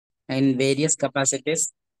in various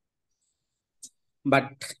capacities, but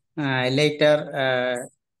later,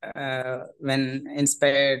 when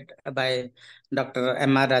inspired by Dr.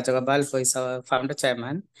 M.R. Rajagopal, who is our founder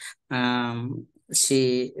chairman,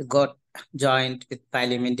 she got joined with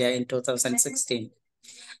Pallium India in 2016.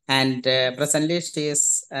 And presently, she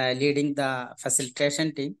is leading the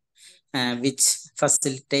facilitation team, which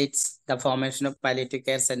facilitates the formation of palliative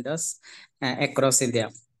care centers across India.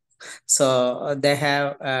 So they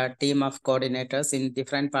have a team of coordinators in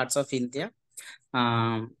different parts of India,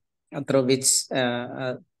 um, through which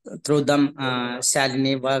through them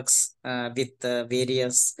Shalini works with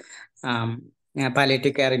various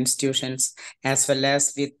palliative care institutions, as well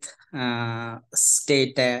as with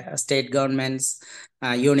state governments,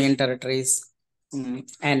 union territories.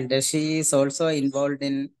 And she is also involved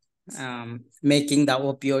in making the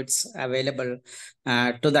opioids available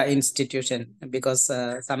to the institution, because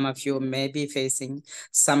some of you may be facing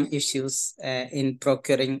some issues in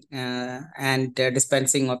procuring and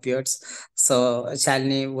dispensing opioids. So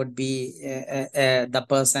Shalini would be the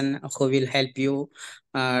person who will help you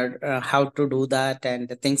how to do that and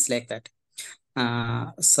things like that.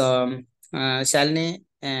 Shalini,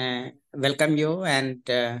 welcome you, and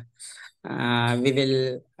we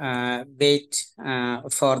will wait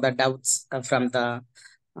for the doubts from the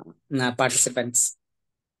participants.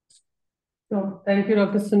 So, thank you,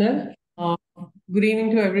 Dr. Sunil. Good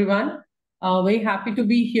evening to everyone. Very happy to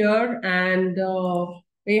be here, and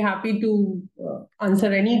very happy to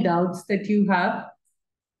answer any doubts that you have.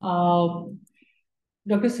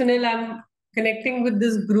 Dr. Sunil, I'm connecting with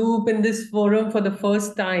this group in this forum for the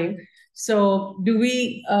first time. So do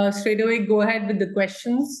we straight away go ahead with the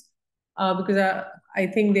questions? Because I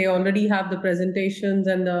think they already have the presentations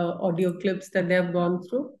and the audio clips that they have gone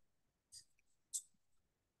through.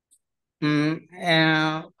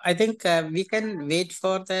 I think we can wait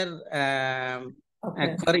for their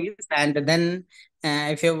queries, and then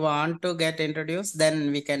if you want to get introduced,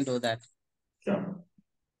 then we can do that. Sure.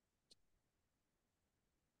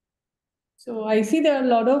 So I see there are a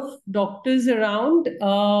lot of doctors around.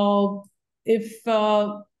 If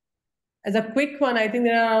as a quick one, I think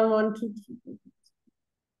there are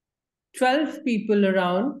 12 people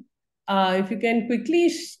around. If you can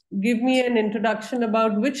quickly give me an introduction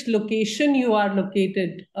about which location you are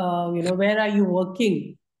located, where are you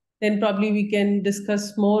working? Then probably we can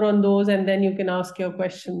discuss more on those, and then you can ask your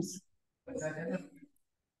questions.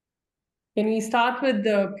 Can we start with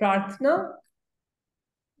the Prarthana?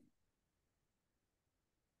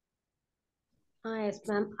 Yes,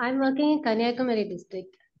 ma'am. I'm working in Kanyakumari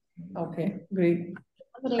district. Okay, great.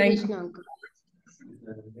 Thank you.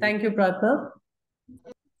 Thank you, Prarthana.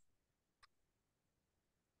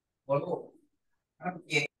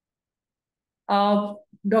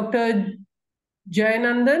 Dr.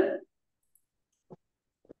 Jayanandan?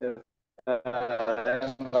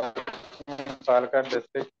 Palakkad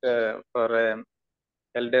district for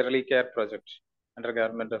elderly care project under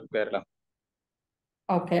government of Kerala.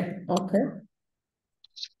 Okay.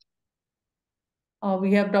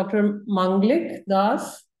 We have Dr. Manglik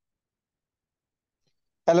Das.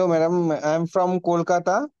 Hello, madam. I'm from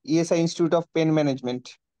Kolkata, ESI Institute of Pain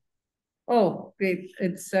Management. Oh, great.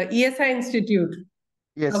 It's ESI Institute.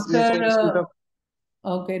 Yes, Dr. ESI Institute of...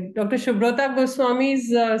 Okay, Dr. Shubrata Goswami's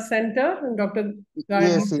center, and Dr.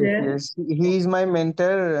 Yes. He is my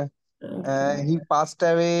mentor. Okay. He passed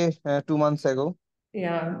away 2 months ago.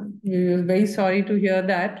 Yeah, we were very sorry to hear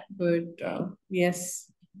that, but yes,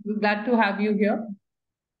 we're glad to have you here.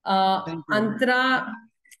 Antara,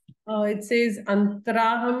 it says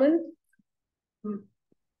Antara Haman.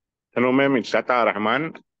 Hello, ma'am. It's Tata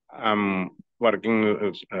Rahman. I'm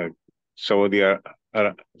working Saudi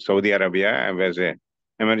Arabia as an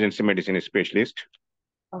emergency medicine specialist.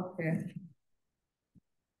 Okay.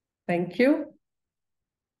 Thank you.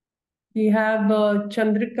 We have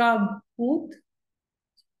Chandrika Booth.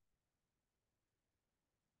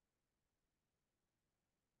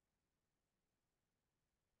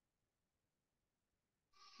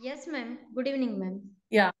 Yes, ma'am. Good evening, ma'am.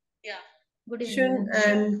 Yeah. Good evening.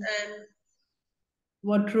 And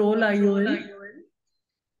what role are you in?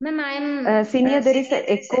 Ma'am, I am senior. There is an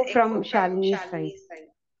echo from Shalini's side.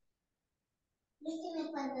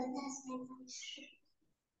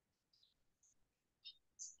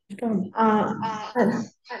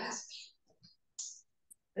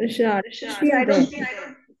 I don't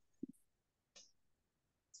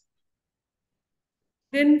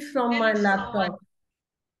in from my laptop.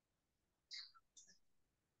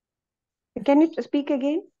 Can you speak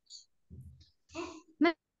again?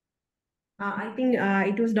 I think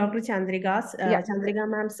it was Dr. Chandrika's. Yeah. Chandrika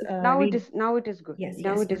ma'am's. Now it is good. Yes.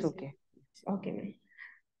 Now yes, it is yes. okay. Okay, ma'am.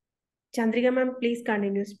 Chandrika ma'am, please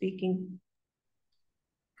continue speaking.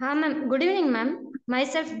 Ha, ma'am. Good evening, ma'am.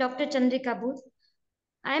 Myself, Dr. Chandrika Booth.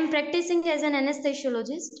 I am practicing as an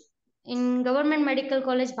anesthesiologist in Government Medical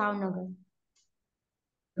College, Bhavnagar.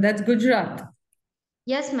 That's Gujarat.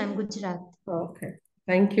 Yes, ma'am, Gujarat. Okay.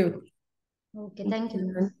 Thank you. Okay, thank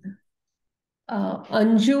you.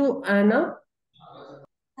 Anju Anna.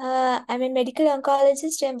 I'm a medical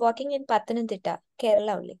oncologist. I'm working in Pathanamthitta,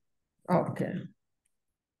 Kerala only. Okay.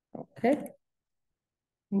 Okay.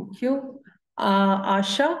 Thank you.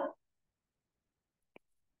 Asha.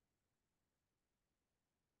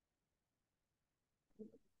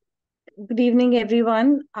 Good evening,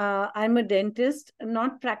 everyone. I'm a dentist,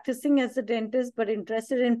 not practicing as a dentist, but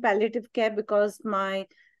interested in palliative care because my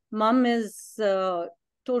mom is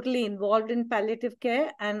totally involved in palliative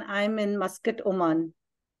care, and I'm in Muscat, Oman.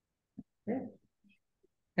 Okay.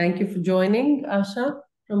 Thank you for joining, Asha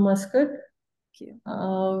from Muscat. Thank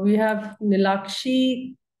you. We have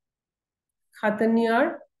Nilakshi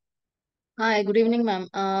Khatanyar. Hi, good evening, ma'am.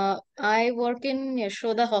 I work in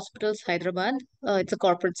Yashoda Hospitals, Hyderabad. It's a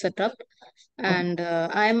corporate setup, and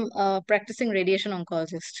I'm a practicing radiation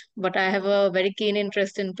oncologist. But I have a very keen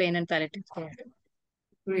interest in pain and palliative care.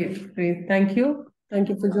 Great, great. Thank you. Thank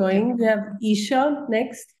you for joining. We have Isha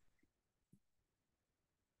next.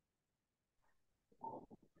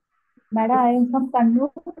 Madam, I am from Kannur.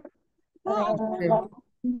 Okay.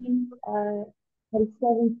 Health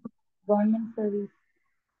service, government service.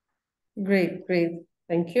 Great, great.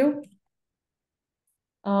 Thank you.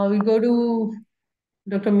 We go to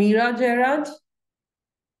Dr. Meera Jairaj.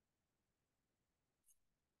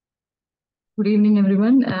 Good evening,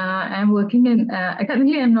 everyone. I'm working in,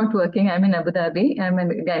 currently I'm not working. I'm in Abu Dhabi. I'm a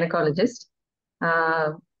gynecologist.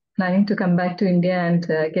 Planning to come back to India and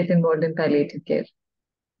get involved in palliative care.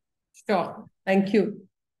 Sure. Thank you.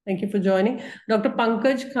 Thank you for joining. Dr.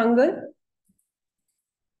 Pankaj Khangal.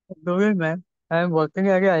 Good evening, ma'am. I am working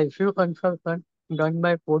as an ICU consultant done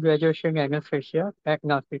by post-graduation anesthesia at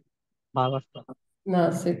Nasik, Maharashtra.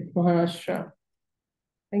 Nasik, Maharashtra.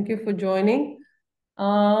 Thank you for joining.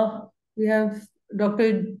 We have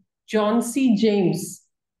Dr. John C. James.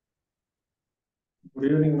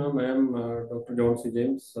 Good evening, ma'am. I am Dr. John C.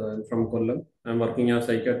 James. I'm from Kollam. I'm working as a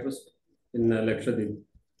psychiatrist in Lakshadweep.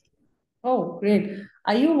 Oh, great.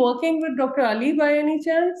 Are you working with Dr. Ali by any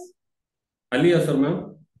chance? Ali, yes, sir,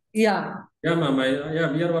 ma'am. Yeah. Yeah, ma'am.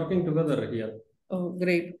 Yeah, we are working together here. Oh,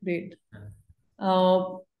 great, great.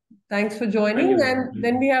 Thanks for joining. Thank you, and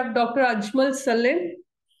then we have Dr. Ajmal Salim.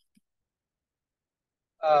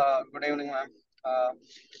 Good evening, ma'am.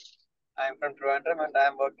 I'm from Trivandrum and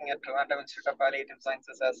I'm working at Trivandrum Institute of Palliative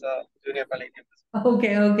Sciences as a junior palliative.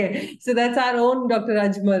 Okay, okay. So that's our own Dr.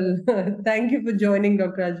 Ajmal. Thank you for joining,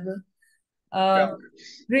 Dr. Ajmal.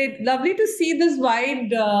 Great. Lovely to see this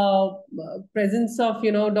wide presence of,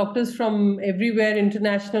 doctors from everywhere,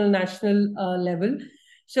 international, national level.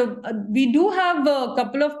 So we do have a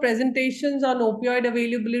couple of presentations on opioid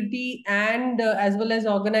availability and as well as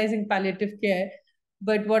organizing palliative care.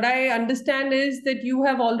 But what I understand is that you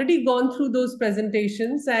have already gone through those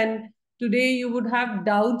presentations and today you would have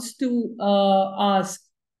doubts to ask.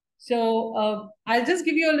 So I'll just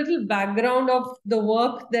give you a little background of the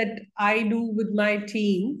work that I do with my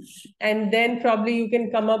team, and then probably you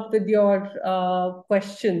can come up with your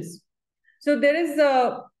questions. So there is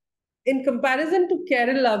in comparison to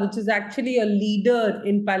Kerala, which is actually a leader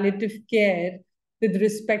in palliative care with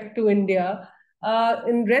respect to India,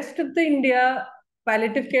 in rest of the India,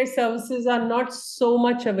 palliative care services are not so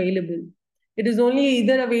much available. It is only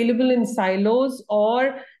either available in silos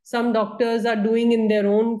or some doctors are doing in their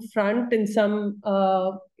own front in some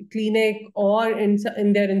clinic or in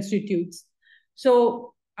their institutes.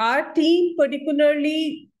 So our team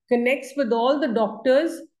particularly connects with all the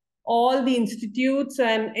doctors, all the institutes,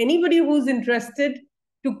 and anybody who's interested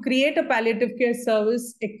to create a palliative care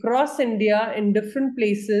service across India in different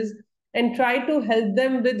places and try to help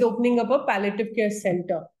them with opening up a palliative care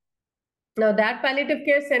center. Now, that palliative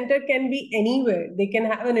care center can be anywhere. They can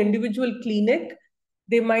have an individual clinic.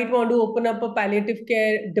 They might want to open up a palliative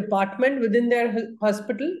care department within their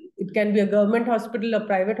hospital. It can be a government hospital, a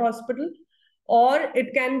private hospital, or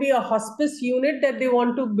it can be a hospice unit that they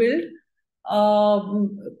want to build,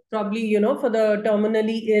 probably, for the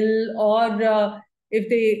terminally ill, or if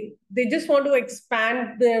they just want to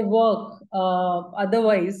expand their work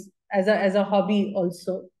otherwise as a hobby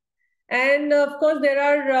also. And of course, there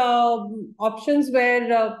are options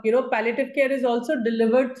where, palliative care is also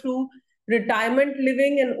delivered through retirement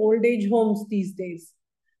living and old age homes these days.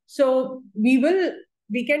 So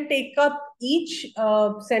we can take up each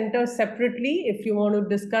center separately if you want to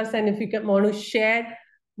discuss, and if you want to share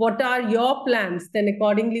what are your plans, then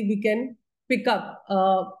accordingly we can pick up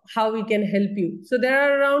how we can help you. So there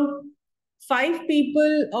are around 5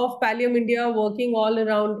 people of Pallium India working all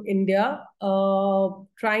around India,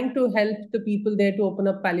 trying to help the people there to open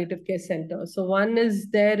up palliative care centers. So one is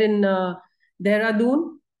there in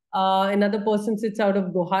Dehradun, another person sits out of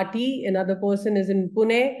Guwahati, another person is in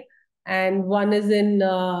Pune, and one is in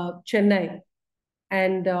Chennai,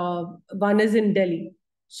 and one is in Delhi.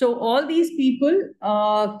 So all these people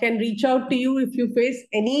can reach out to you if you face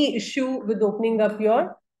any issue with opening up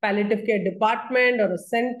your palliative care department or a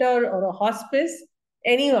center or a hospice,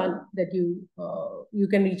 anyone that you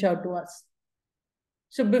can reach out to us.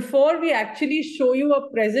 So before we actually show you a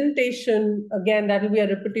presentation, again, that will be a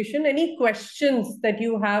repetition, any questions that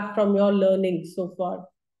you have from your learning so far?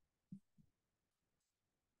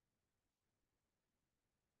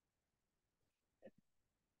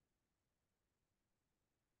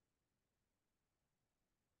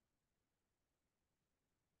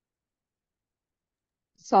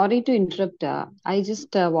 Sorry to interrupt. I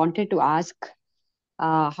just wanted to ask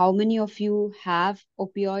how many of you have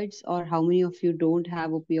opioids, or how many of you don't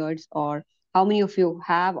have opioids, or how many of you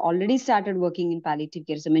have already started working in palliative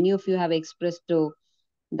care? So many of you have expressed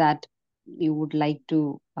that you would like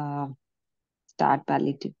to start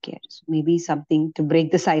palliative care. So maybe something to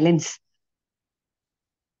break the silence.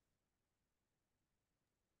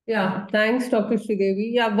 Yeah, thanks, Dr.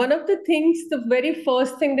 Sridevi. Yeah, one of the things, the very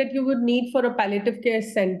first thing that you would need for a palliative care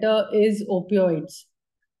center is opioids.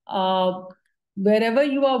 Wherever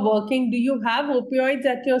you are working, do you have opioids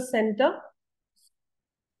at your center?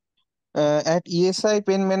 At ESI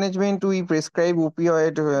Pain Management, we prescribe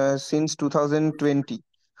opioid since 2020.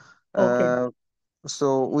 Okay.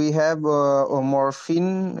 So we have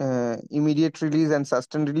morphine, immediate release and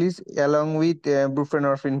sustained release, along with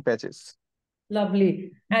buprenorphine patches.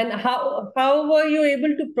 Lovely. And how were you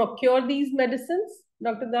able to procure these medicines,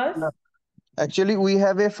 Dr. Das? Actually, we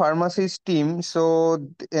have a pharmacist team, so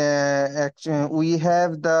actually we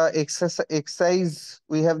have the excise,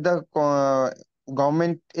 we have the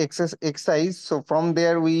government excise. So from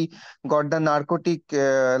there we got the narcotic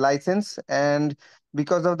license, and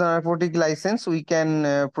because of the narcotic license, we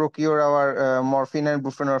can procure our morphine and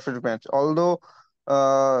buprenorphine patch. Although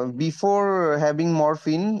before having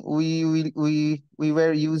morphine, we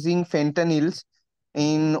were using fentanyls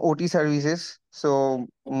in OT services. So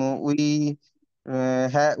we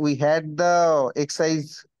had the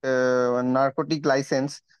excise narcotic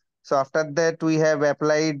license. So after that we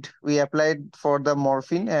applied for the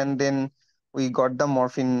morphine, and then we got the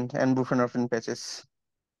morphine and buprenorphine patches.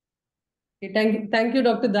 Okay, thank you,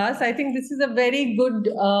 Dr. Das. I think this is a very good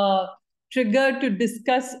trigger to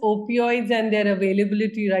discuss opioids and their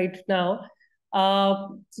availability right now.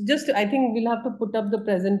 So I think we'll have to put up the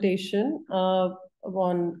presentation on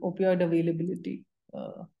opioid availability.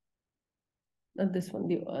 Not this one,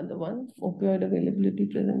 the other one, opioid availability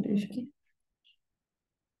presentation.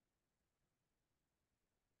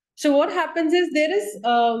 So what happens is there is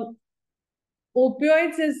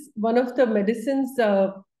opioids is one of the medicines,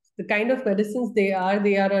 the kind of medicines they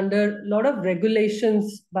are under a lot of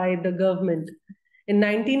regulations by the government. In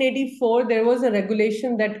 1984, there was a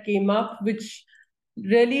regulation that came up which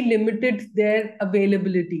really limited their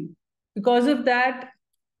availability. Because of that, a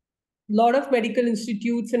lot of medical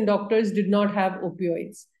institutes and doctors did not have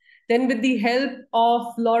opioids. Then with the help of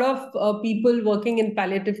a lot of people working in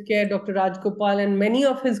palliative care, Dr. Rajgopal and many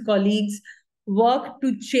of his colleagues worked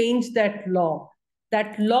to change that law.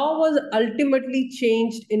 That law was ultimately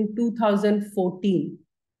changed in 2014.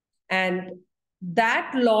 And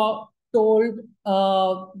that law told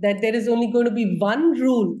that there is only going to be one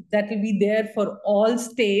rule that will be there for all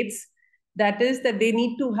states. That is that they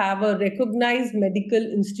need to have a recognized medical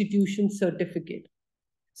institution certificate.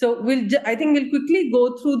 So I think we'll quickly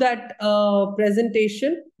go through that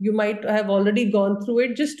presentation. You might have already gone through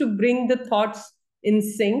it. Just to bring the thoughts in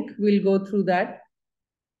sync, we'll go through that.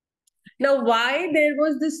 Now, why there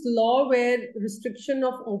was this law where restriction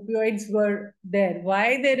of opioids were there?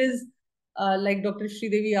 Why there is, like Dr.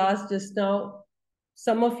 Sridevi asked just now,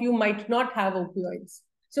 some of you might not have opioids.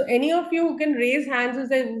 So any of you who can raise hands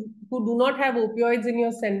who do not have opioids in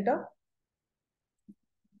your center?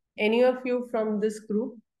 Any of you from this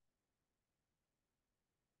group?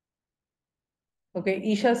 Okay,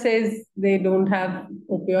 Isha says they don't have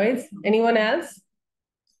opioids. Anyone else?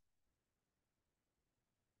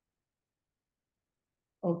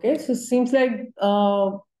 Okay, so it seems like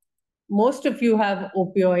most of you have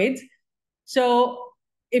opioids. So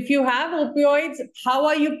if you have opioids, how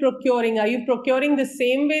are you procuring? Are you procuring the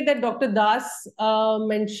same way that Dr. Das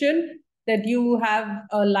mentioned, that you have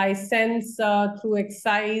a license through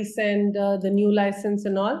excise and the new license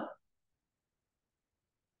and all?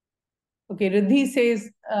 Okay, Riddhi says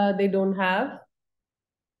they don't have.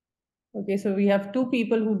 Okay, so we have 2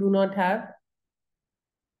 people who do not have.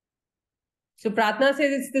 So Pratna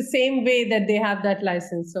says it's the same way that they have that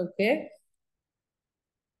license. Okay.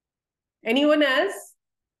 Anyone else?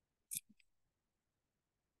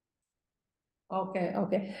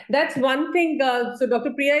 Okay. That's one thing. So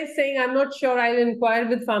Dr. Priya is saying, I'm not sure, I'll inquire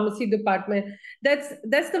with pharmacy department. That's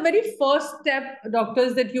the very first step,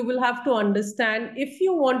 doctors, that you will have to understand. If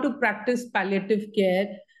you want to practice palliative care,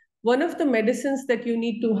 one of the medicines that you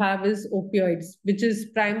need to have is opioids, which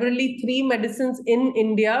is primarily 3 medicines in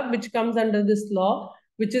India, which comes under this law,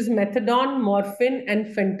 which is methadone, morphine, and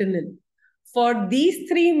fentanyl. For these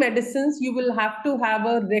 3 medicines, you will have to have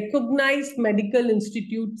a recognized medical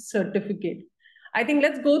institute certificate. I think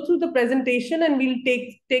let's go through the presentation and we'll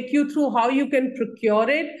take you through how you can procure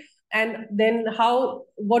it, and then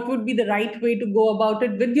what would be the right way to go about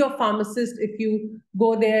it with your pharmacist if you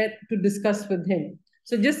go there to discuss with him.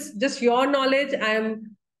 So just your knowledge, I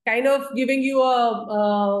am kind of giving you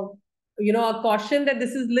a caution that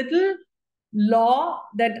this is little law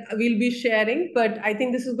that we'll be sharing, but I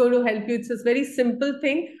think this is going to help you. It's a very simple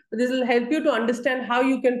thing, but this will help you to understand how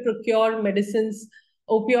you can procure medicines,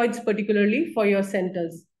 opioids particularly, for your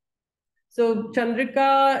centers. So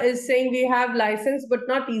Chandrika is saying we have license, but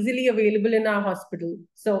not easily available in our hospital.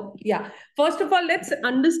 So yeah, first of all, let's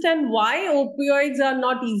understand why opioids are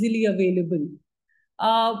not easily available.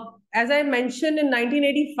 As I mentioned, in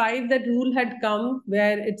 1985, that rule had come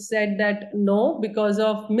where it said that no, because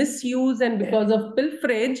of misuse and because of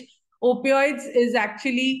pilferage, opioids is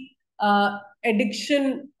actually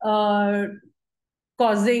addiction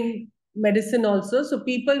causing medicine also. So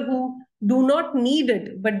people who do not need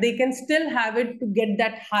it, but they can still have it to get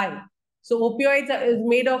that high. So opioids is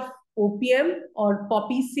made of opium or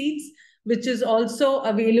poppy seeds, which is also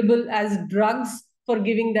available as drugs for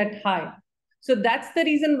giving that high. So that's the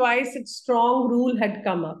reason why such strong rule had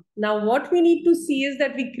come up. Now, what we need to see is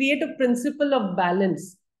that we create a principle of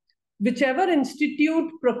balance. Whichever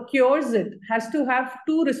institute procures it has to have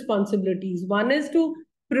 2 responsibilities. One is to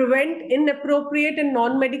prevent inappropriate and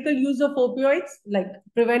non-medical use of opioids, like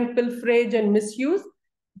prevent pilferage and misuse,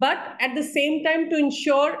 but at the same time to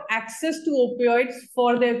ensure access to opioids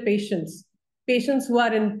for their patients who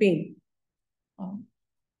are in pain.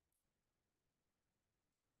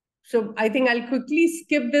 So I think I'll quickly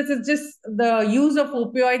skip this. It's just the use of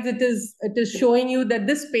opioids. It is showing you that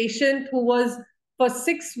this patient who was for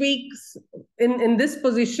 6 weeks in this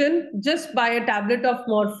position, just by a tablet of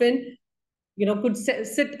morphine, could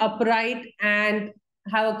sit upright and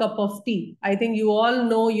have a cup of tea. I think you all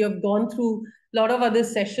know, you have gone through a lot of other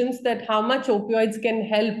sessions, that how much opioids can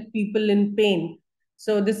help people in pain.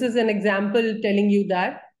 So this is an example telling you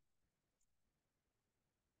that.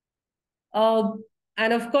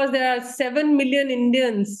 And of course, there are 7 million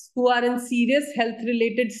Indians who are in serious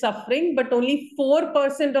health-related suffering, but only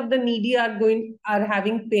 4% of the needy are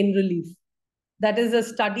having pain relief. That is a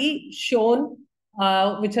study shown,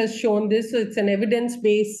 which has shown this. So it's an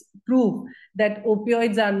evidence-based proof that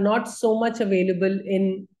opioids are not so much available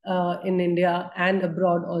in India and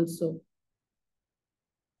abroad also.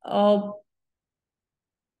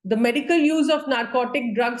 The medical use of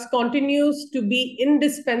narcotic drugs continues to be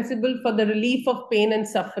indispensable for the relief of pain and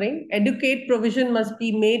suffering. Adequate provision must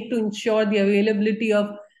be made to ensure the availability of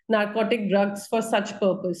narcotic drugs for such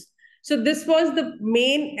purpose. So this was the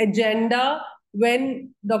main agenda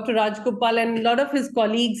when Dr. Rajgopal and a lot of his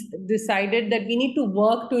colleagues decided that we need to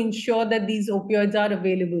work to ensure that these opioids are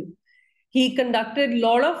available. He conducted a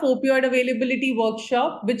lot of opioid availability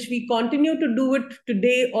workshop, which we continue to do it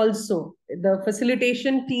today also. The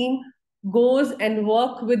facilitation team goes and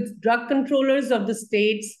work with drug controllers of the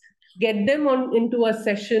states, get them into a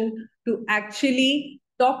session to actually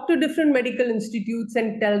talk to different medical institutes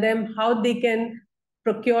and tell them how they can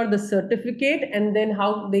procure the certificate and then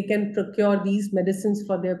how they can procure these medicines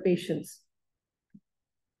for their patients.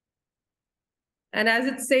 And as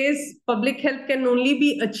it says, public health can only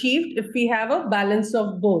be achieved if we have a balance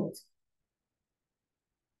of both.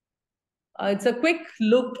 It's a quick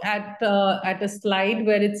look at a slide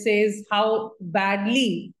where it says how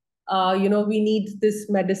badly we need this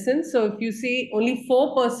medicine. So if you see, only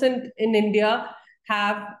 4% in India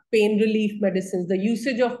have pain relief medicines. The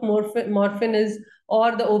usage of morphine is,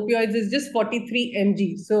 or the opioids, is just 43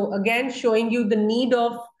 mg. So again, showing you the need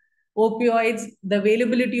of opioids, the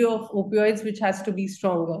availability of opioids, which has to be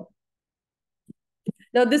stronger.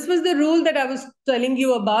 Now, this was the rule that I was telling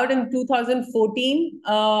you about in 2014.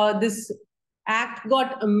 This act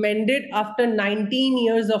got amended after 19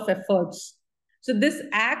 years of efforts. So this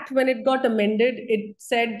act, when it got amended, it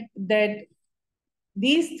said that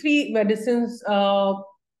these three medicines, fentanyl,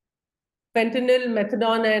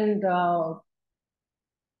 methadone, and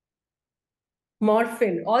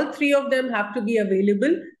morphine, all three of them have to be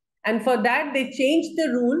available. And for that, they changed the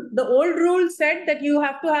rule. The old rule said that you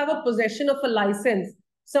have to have a possession of a license.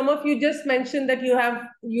 Some of you just mentioned that you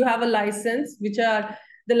have a license, which are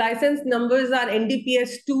the license numbers are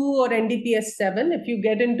NDPS 2 or NDPS 7. If you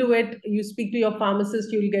get into it, you speak to your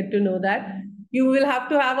pharmacist, you'll get to know that. You will have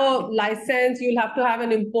to have a license, you'll have to have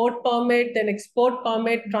an import permit, an export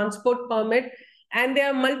permit, transport permit, and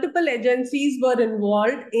there are multiple agencies were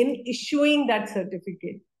involved in issuing that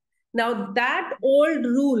certificate. Now, that old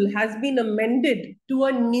rule has been amended to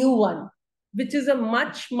a new one, which is a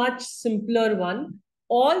much, much simpler one.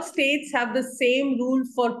 All states have the same rule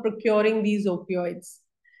for procuring these opioids.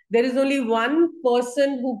 There is only one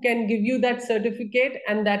person who can give you that certificate,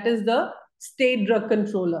 and that is the state drug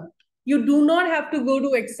controller. You do not have to go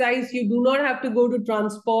to excise, you do not have to go to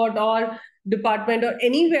transport or department or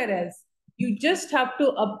anywhere else. You just have to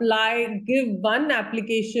apply, give one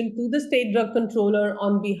application to the state drug controller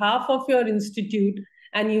on behalf of your institute,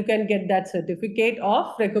 and you can get that certificate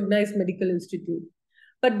of recognized medical institute.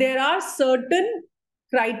 But there are certain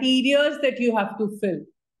criteria that you have to fill.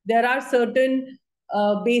 There are certain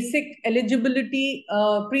basic eligibility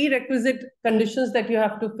prerequisite conditions that you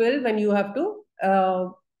have to fill when you're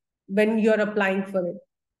applying for it.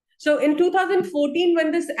 So in 2014,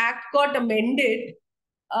 when this act got amended,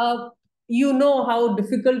 you know how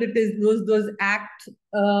difficult it is. Those acts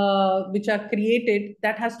which are created,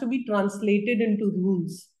 that has to be translated into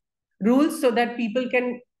rules so that people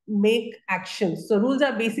can make actions. So rules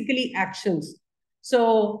are basically actions.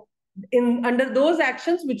 So under those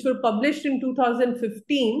actions, which were published in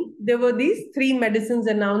 2015, there were these three medicines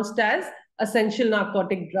announced as essential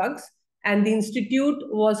narcotic drugs. And the institute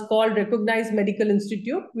was called Recognized Medical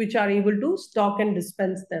Institute, which are able to stock and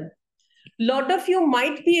dispense them. A lot of you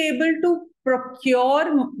might be able to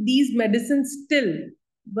procure these medicines still,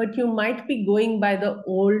 but you might be going by the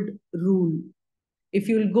old rule. If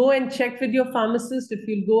you'll go and check with your pharmacist, if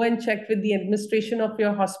you'll go and check with the administration of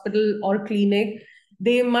your hospital or clinic,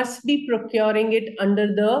 they must be procuring it under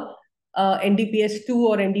the NDPS 2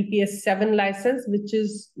 or NDPS 7 license, which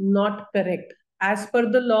is not correct. As per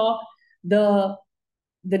the law, the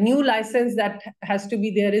new license that has to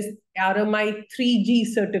be there is RMI 3G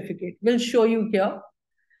certificate. We'll show you here.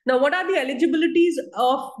 Now, what are the eligibilities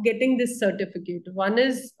of getting this certificate? One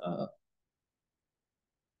is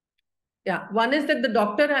that the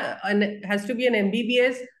doctor has to be an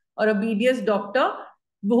MBBS or a BDS doctor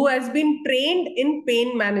who has been trained in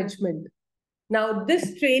pain management. Now,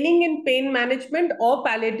 this training in pain management or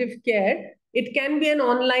palliative care, it can be an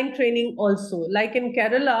online training also. Like in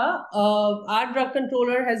Kerala, our drug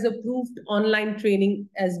controller has approved online training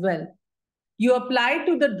as well. You apply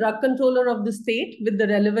to the drug controller of the state with the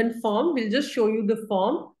relevant form. We'll just show you the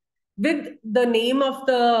form with the name of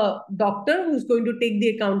the doctor who's going to take the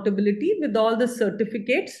accountability, with all the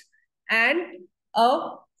certificates and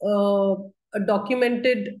a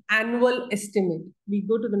documented annual estimate. We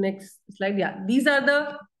go to the next slide. Yeah, these are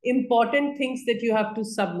the important things that you have to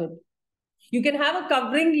submit. You can have a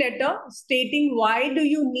covering letter stating why do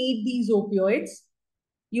you need these opioids.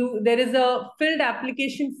 There is a filled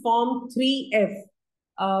application form 3F.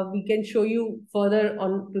 We can show you further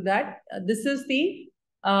on to that. This is the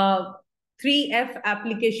 3F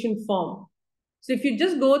application form. So if you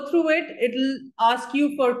just go through it, it'll ask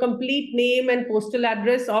you for complete name and postal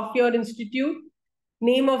address of your institute,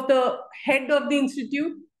 name of the head of the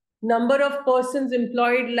institute, number of persons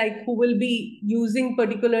employed, like who will be using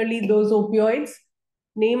particularly those opioids,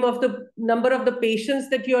 name of the number of the patients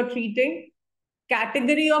that you are treating,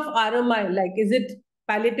 category of RMI, like is it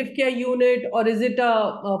palliative care unit or is it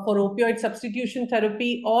for opioid substitution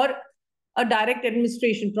therapy, or a direct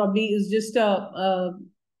administration, probably is just a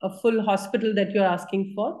full hospital that you're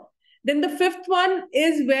asking for. Then the fifth one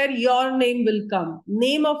is where your name will come.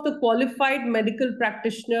 Name of the qualified medical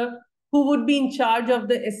practitioner who would be in charge of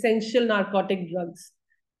the essential narcotic drugs.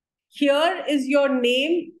 Here is your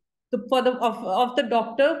name of the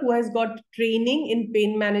doctor who has got training in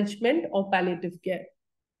pain management or palliative care.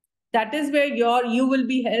 That is where you will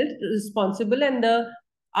be held responsible, and the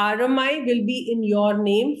RMI will be in your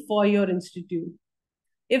name for your institute.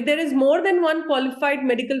 If there is more than one qualified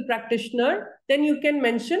medical practitioner, then you can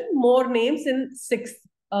mention more names in sixth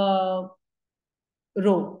row.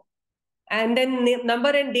 And then number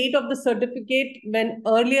and date of the certificate, when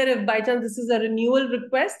earlier, if by chance this is a renewal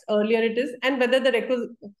request, earlier it is, and whether the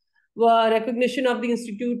recognition of the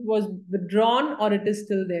institute was withdrawn or it is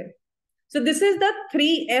still there. So this is the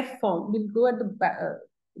 3F form. We'll go at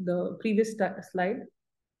the previous slide.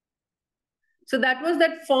 So that was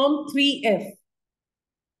that form 3F.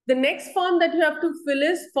 The next form that you have to fill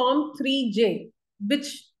is form 3J,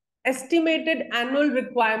 which estimated annual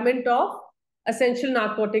requirement of essential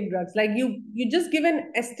narcotic drugs. Like you just give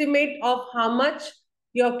an estimate of how much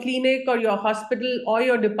your clinic or your hospital or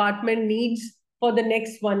your department needs for the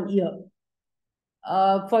next 1 year.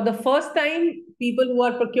 For the first time, people who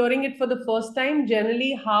are procuring it for the first time,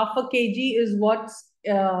 generally 0.5 kg is what's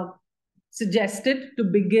suggested to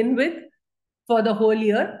begin with for the whole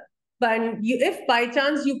year. But if by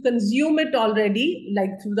chance you consume it already,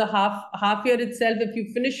 like through the half year itself, if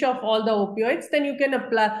you finish off all the opioids, then you can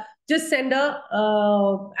apply. Just send a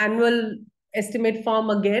annual estimate form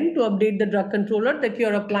again to update the drug controller that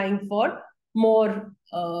you're applying for more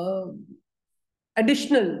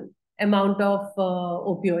additional amount of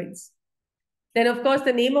opioids. Then, of course,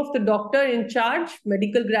 the name of the doctor in charge,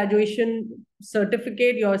 medical graduation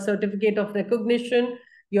certificate, your certificate of recognition,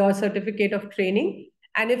 your certificate of training.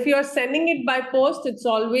 And if you're sending it by post, it's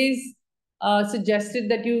always suggested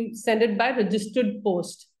that you send it by registered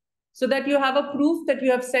post so that you have a proof that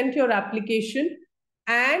you have sent your application.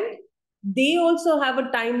 And they also have a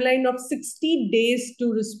timeline of 60 days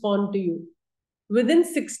to respond to you. Within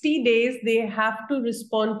 60 days, they have to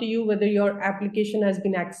respond to you whether your application has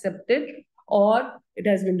been accepted or it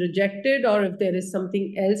has been rejected, or if there is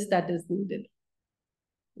something else that is needed.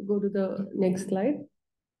 Go to the next slide.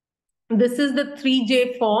 This is the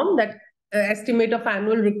 3J form, that estimate of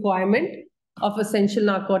annual requirement of essential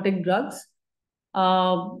narcotic drugs.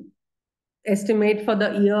 Estimate for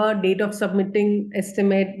the year, date of submitting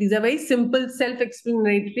estimate. These are very simple,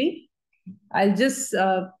 self-explanatory. I'll just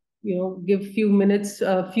give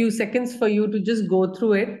few seconds for you to just go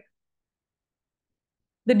through it.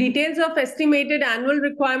 The details of estimated annual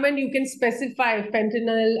requirement, you can specify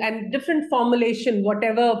fentanyl and different formulation,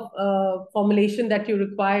 whatever formulation that you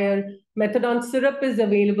require. Methadone syrup is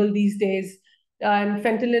available these days, and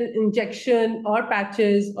fentanyl injection or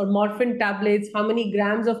patches or morphine tablets, how many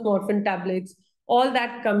grams of morphine tablets, all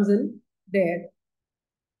that comes in there.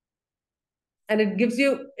 And it gives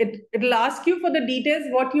you, it'll ask you for the details,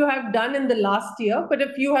 what you have done in the last year. But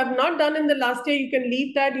if you have not done in the last year, you can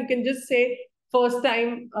leave that. You can just say first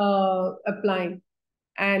time applying.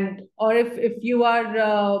 And, or if you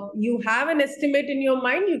are, you have an estimate in your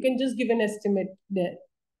mind, you can just give an estimate there.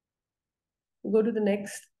 Go to the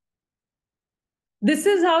next. This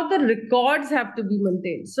is how the records have to be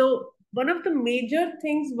maintained. So one of the major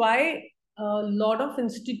things why a lot of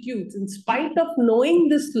institutes, in spite of knowing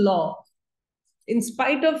this law, in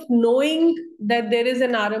spite of knowing that there is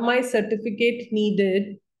an RMI certificate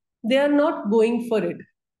needed, they are not going for it.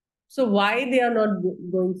 So why they are not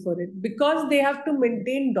going for it? Because they have to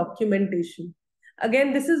maintain documentation.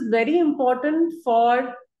 Again, this is very important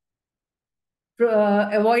for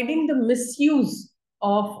avoiding the misuse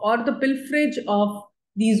of or the pilferage of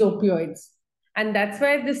these opioids. And that's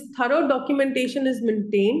why this thorough documentation is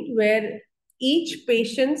maintained, where each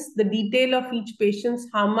patient's, the detail of each patient's,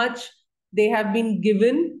 how much they have been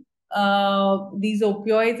given these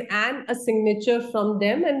opioids, and a signature from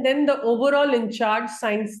them, and then the overall in charge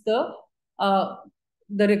signs the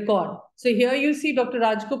record. So here you see Dr.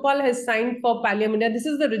 Rajgopal has signed for Pallium India. This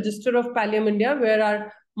is the register of Pallium India, where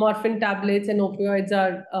our morphine tablets and opioids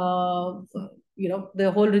are,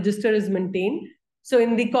 the whole register is maintained. So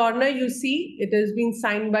in the corner, you see it has been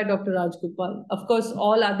signed by Dr. Rajgopal. Of course,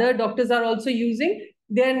 all other doctors are also using.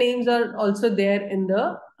 Their names are also there in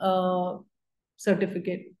the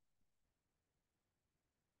certificate.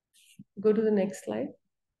 Go to the next slide.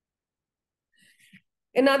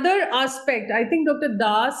 Another aspect, I think Dr.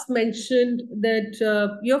 Das mentioned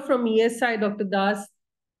that you're from ESI, Dr. Das.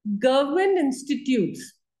 Government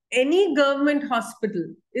institutes, any government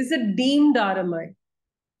hospital is a deemed RMI.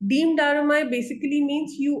 Deemed RMI basically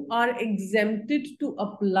means you are exempted to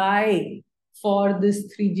apply for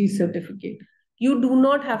this 3G certificate. You do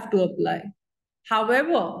not have to apply.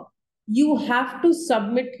 However, you have to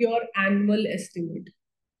submit your annual estimate.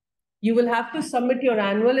 You will have to submit your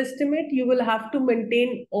annual estimate. You will have to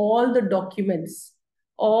maintain all the documents,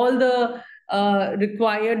 all the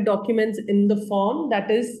required documents in the form that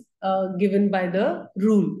is given by the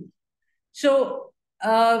rule. So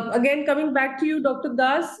again, coming back to you, Dr.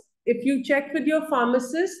 Das, if you check with your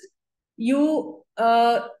pharmacist, you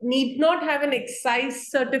need not have an excise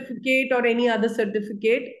certificate or any other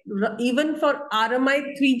certificate. Even for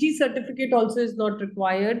RMI, 3G certificate also is not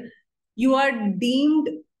required. You are deemed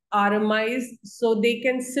RMIs, so they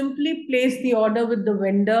can simply place the order with the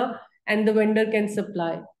vendor and the vendor can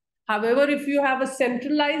supply. However, if you have a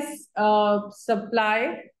centralized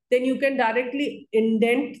supply, then you can directly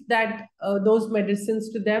indent that those medicines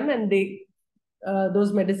to them, and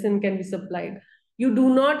those medicine can be supplied. You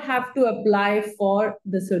do not have to apply for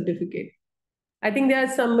the certificate. I think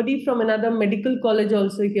there's somebody from another medical college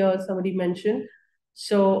also here, somebody mentioned.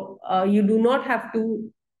 So you do not have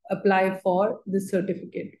to apply for the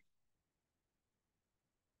certificate.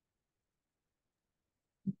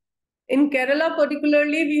 In Kerala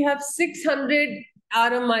particularly, we have 600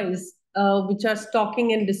 RMIs which are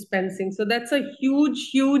stocking and dispensing. So that's a huge,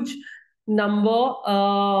 huge number.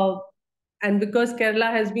 And because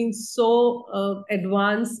Kerala has been so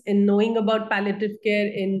advanced in knowing about palliative care,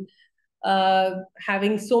 in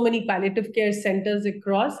having so many palliative care centers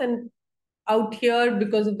across, and out here,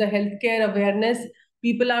 because of the healthcare awareness,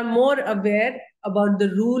 people are more aware about the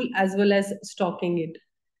rule as well as stocking it.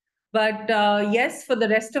 But yes, for the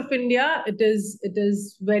rest of India, it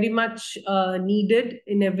is very much needed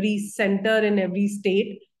in every center, in every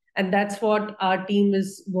state. And that's what our team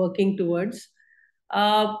is working towards.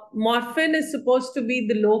 Morphine is supposed to be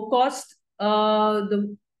the low cost.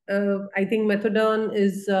 I think methadone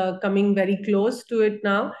is coming very close to it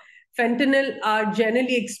now. Fentanyl are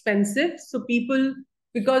generally expensive. So people,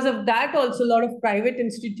 because of that also, a lot of private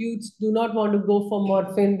institutes do not want to go for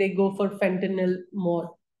morphine. They go for fentanyl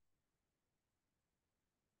more.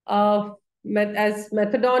 As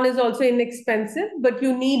methadone is also inexpensive, but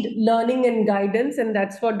you need learning and guidance, and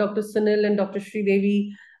that's what Dr. Sunil and Dr. Sridevi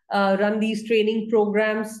run these training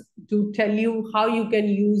programs to tell you how you can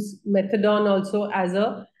use methadone also as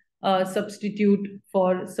a substitute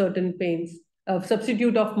for certain pains,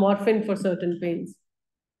 substitute of morphine for certain pains.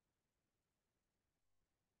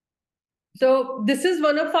 So this is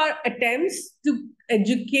one of our attempts to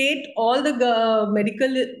educate all the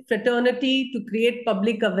medical fraternity, to create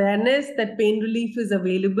public awareness that pain relief is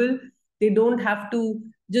available. They don't have to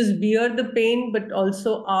just bear the pain, but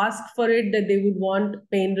also ask for it, that they would want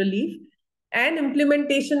pain relief. And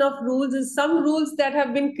implementation of rules is some rules that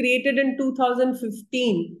have been created in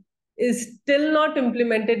 2015 is still not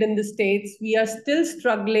implemented in the states. We are still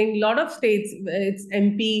struggling. A lot of states, it's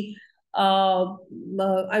MP,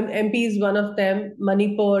 MP is one of them,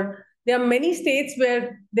 Manipur. There are many states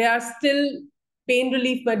where there are still pain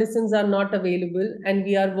relief medicines are not available, and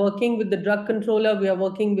we are working with the drug controller, we are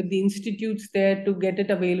working with the institutes there to get it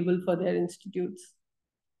available for their institutes.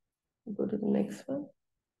 Go to the next one.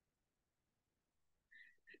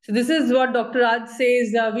 So this is what Dr. Raj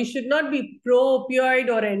says, we should not be pro-opioid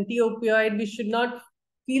or anti-opioid. We should not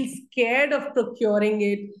feel scared of procuring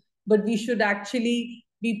it, but we should actually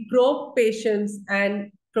be pro-patients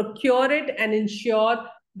and procure it and ensure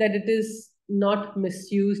that it is not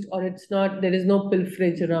misused, or it's not, there is no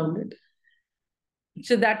pilferage around it.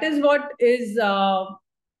 So that is what is about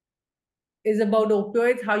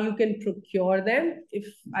opioids, how you can procure them. If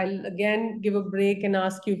I'll again give a break and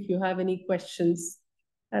ask you if you have any questions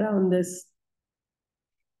around this.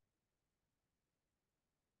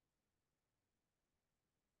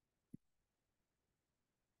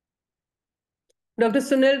 Dr.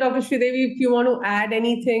 Sunil, Dr. Sridevi, if you want to add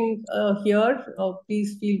anything here,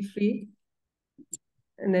 please feel free.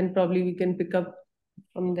 And then probably we can pick up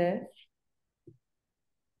from there.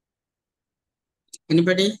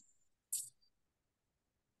 Anybody?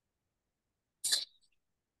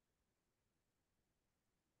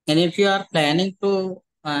 And if you are planning to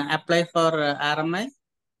apply for RMI?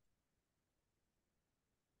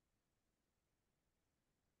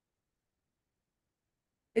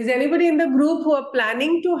 Is anybody in the group who are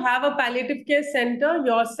planning to have a palliative care center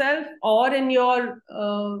yourself or in your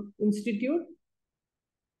institute,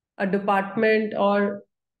 a department, or?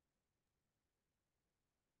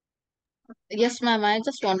 Yes, ma'am. I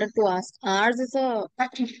just wanted to ask. Ours is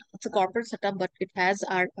it's a corporate setup, but it has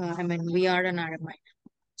our. I mean, we are an RMI,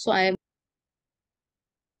 so I am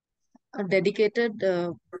a dedicated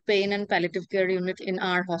pain and palliative care unit in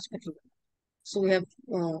our hospital. So we have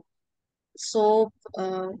so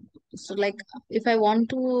like if I want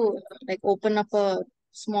to like open up a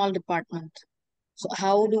small department, so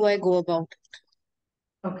how do I go about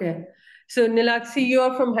it? Okay. So Nilakshi, you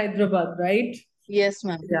are from Hyderabad, right? Yes,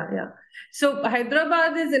 ma'am. Yeah. So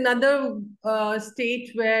Hyderabad is another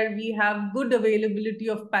state where we have good availability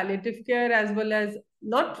of palliative care, as well as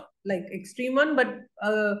not like extreme one, but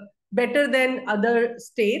better than other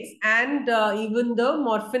states, and even the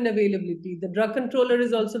morphine availability. The drug controller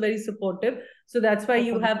is also very supportive. So that's why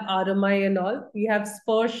you have RMI and all. We have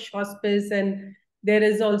Spursh Hospice, and there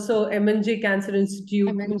is also MNJ Cancer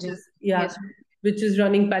Institute, which is, Yes. which is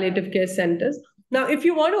running palliative care centers. Now, if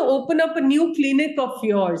you want to open up a new clinic of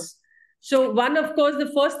yours, so one, of course,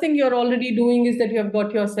 the first thing you're already doing is that you have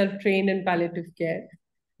got yourself trained in palliative care.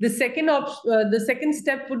 The second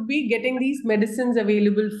step would be getting these medicines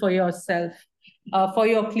available for yourself, for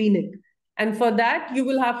your clinic. And for that, you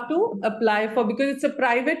will have to apply for, because it's a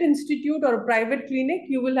private institute or a private clinic,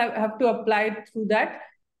 you will have to apply through that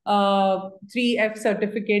 3F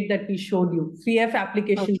certificate that we showed you, 3F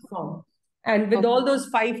application form. And with all those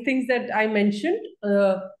 5 things that I mentioned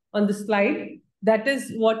on the slide, that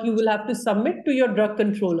is what you will have to submit to your drug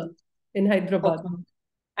controller in Hyderabad.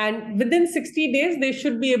 And within 60 days, they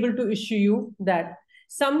should be able to issue you that.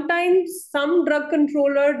 Sometimes some drug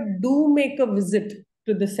controller do make a visit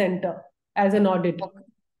to the center as an audit.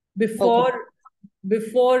 Before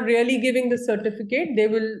really giving the certificate, they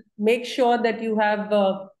will make sure that you have,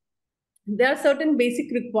 there are certain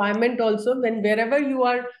basic requirements also wherever you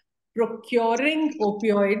are procuring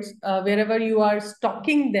opioids, wherever you are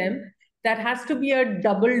stocking them, that has to be a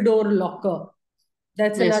double door locker.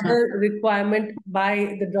 That's another requirement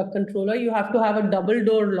by the drug controller. You have to have a double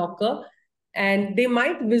door locker, and they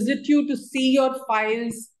might visit you to see your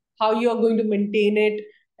files, how you are going to maintain it,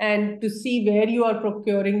 and to see where you are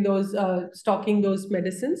procuring those, stocking those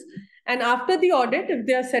medicines. And after the audit, if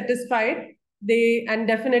they are satisfied, and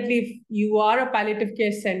definitely if you are a palliative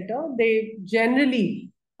care center, they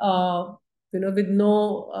generally, with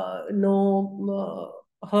no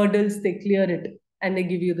hurdles, they clear it and they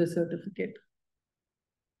give you the certificate.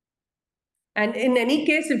 And in any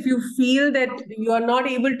case, if you feel that you are not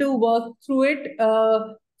able to work through it,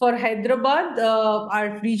 for Hyderabad,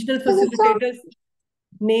 our regional facilitator's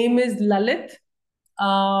name is Lalit.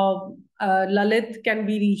 Lalit can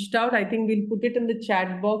be reached out. I think we'll put it in the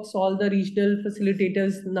chat box, all the regional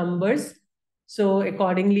facilitators' numbers. So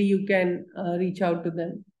accordingly, you can reach out to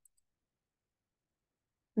them.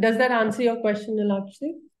 Does that answer your question,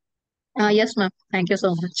 Nilakshi? Yes, ma'am. Thank you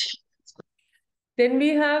so much. Then we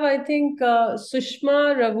have, I think,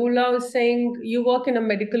 Sushma Ravula was saying you work in a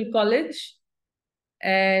medical college.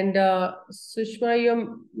 And Sushma,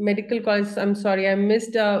 your medical college, I'm sorry, I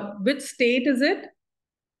missed. Which state is it?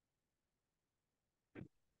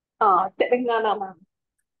 Telangana, ma'am.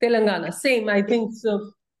 Telangana, same, I think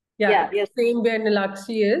so. Yes. Same where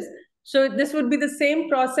Nilakshi is. So this would be the same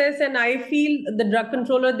process, and I feel the drug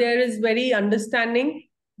controller there is very understanding.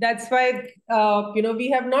 That's why, we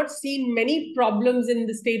have not seen many problems in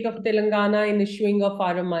the state of Telangana in issuing of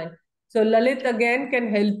RMI. So Lalit again can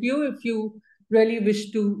help you if you really wish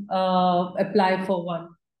to apply for one.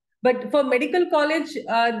 But for medical college,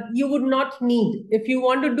 you would not need. If you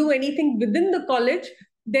want to do anything within the college,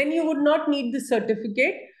 then you would not need the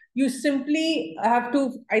certificate. You simply have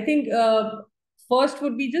to, I think, first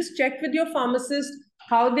would be just check with your pharmacist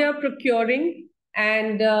how they are procuring.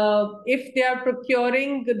 And if they are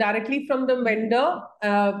procuring directly from the vendor,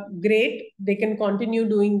 great, they can continue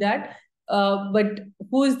doing that. But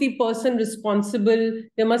who is the person responsible?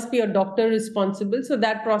 There must be a doctor responsible. So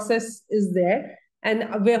that process is there. And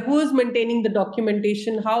who is maintaining the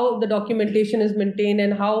documentation, how the documentation is maintained,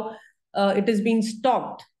 and how it is being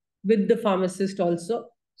stocked with the pharmacist also.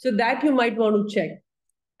 So that you might want to check.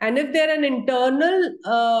 And if they're an internal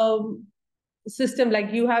system,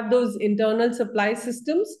 like you have those internal supply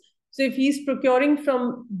systems, so if he's procuring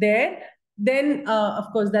from there, then of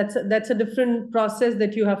course that's a different process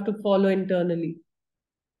that you have to follow internally.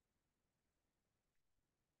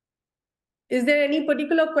 Is there any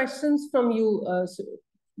particular questions from you,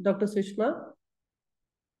 Dr. Sushma?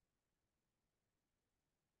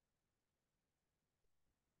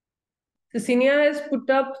 So Sinia has put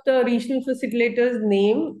up the regional facilitator's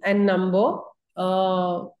name and number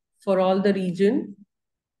for all the region.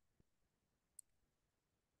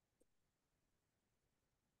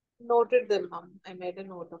 Noted them, ma'am. I made a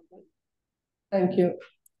note of it. Thank you.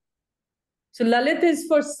 So Lalit is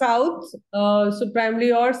for South, so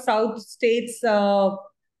primarily or South states, Kerala,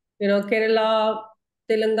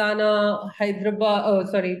 Telangana, Hyderabad,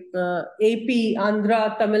 AP,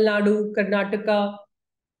 Andhra, Tamil Nadu, Karnataka,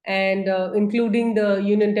 and including the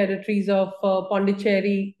union territories of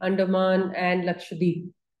Pondicherry, Andaman, and Lakshadweep.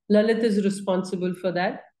 Lalit is responsible for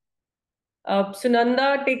that.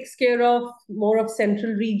 Sunanda takes care of more of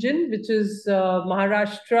central region, which is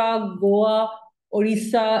Maharashtra, Goa,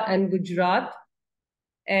 Orissa, and Gujarat.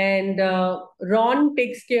 And Ron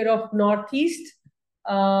takes care of Northeast,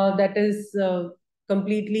 that is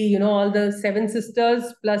completely, all the 7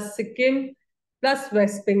 sisters plus Sikkim plus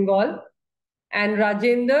West Bengal. And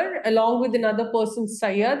Rajender, along with another person,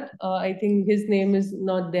 Syed, I think his name is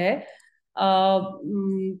not there.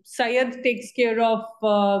 Syed takes care of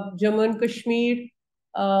Jammu and Kashmir,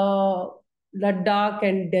 Ladakh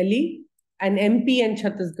and Delhi, and MP and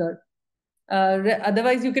Chhattisgarh.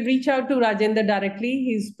 Otherwise, you can reach out to Rajender directly.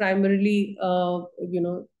 He's primarily,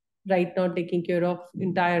 right now taking care of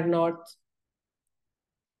entire North.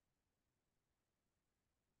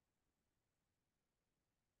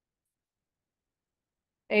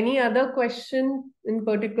 Any other question in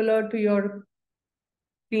particular to your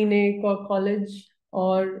clinic or college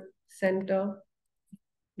or center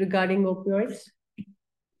regarding opioids?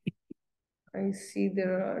 I see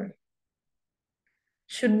there are.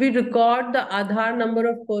 Should we record the Aadhaar number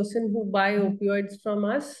of person who buy opioids from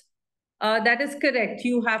us? That is correct.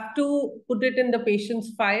 You have to put it in the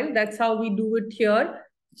patient's file. That's how we do it here.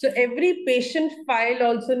 So every patient file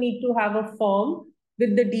also need to have a form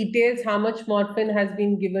with the details, how much morphine has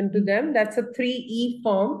been given to them. That's a 3E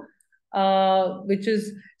form, which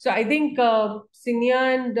is, so I think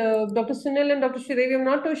Sinya and Dr. Sunil and Dr. Shridevi, I'm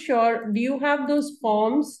not too sure. Do you have those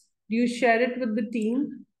forms? Do you share it with the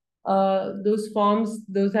team? Those forms,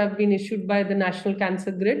 those have been issued by the National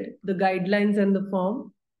Cancer Grid, the guidelines and the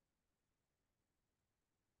form.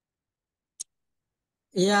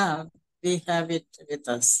 Yeah, we have it with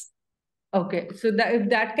us. Okay, so that if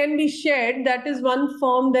that can be shared, that is one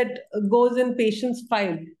form that goes in patient's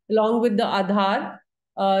file along with the Aadhaar.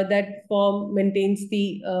 That form maintains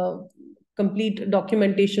the complete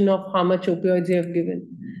documentation of how much opioids you have given.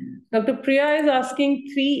 Dr. Priya is asking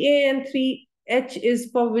 3A and 3H is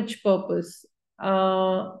for which purpose?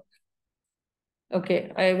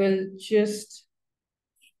 Okay, I will just.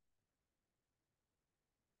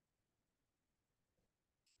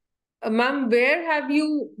 Ma'am, where have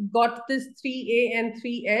you got this 3A and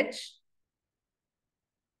 3H?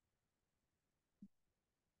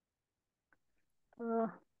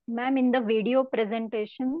 Ma'am, in the video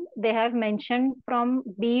presentation, they have mentioned from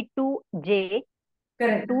B to J.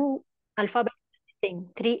 Correct. 2 alphabets missing,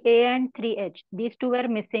 3A and 3H. These 2 were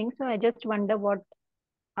missing, so I just wonder what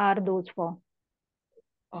are those for.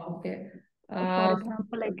 Okay. For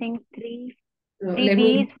example, I think 3B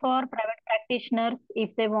me... is for private practitioners if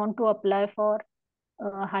they want to apply for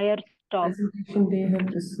higher stock.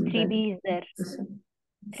 3B is there.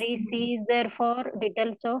 3C is there for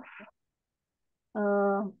details of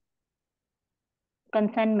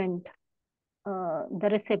consignment, the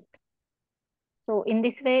receipt. So in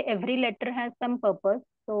this way, every letter has some purpose.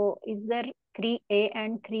 So is there 3A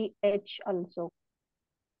and 3H also,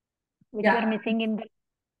 which were missing in the?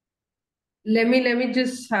 Let me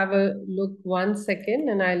just have a look 1 second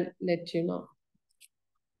and I'll let you know.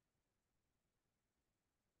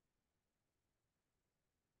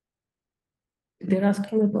 They're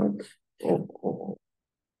asking about.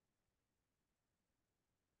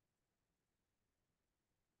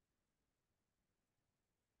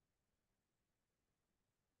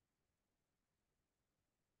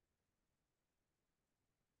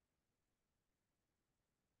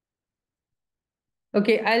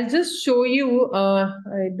 Okay, I'll just show you.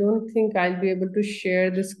 I don't think I'll be able to share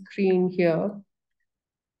the screen here.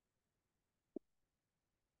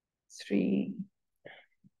 3.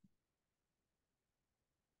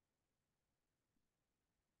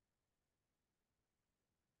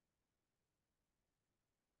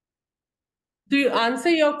 To answer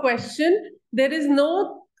your question, there is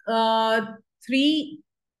no 3A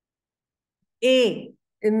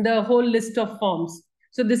in the whole list of forms.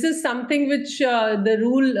 So this is something which the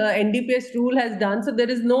rule, NDPS rule has done. So there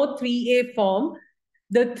is no 3A form.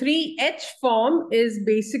 The 3H form is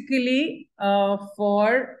basically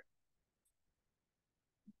for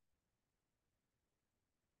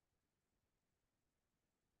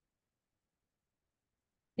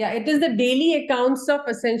yeah, it is the daily accounts of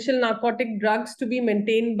essential narcotic drugs to be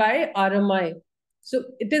maintained by RMI. So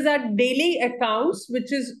it is our daily accounts,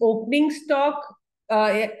 which is opening stock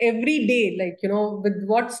every day, like, with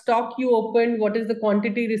what stock you opened, what is the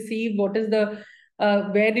quantity received, what is the,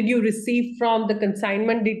 where did you receive from, the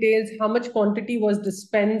consignment details, how much quantity was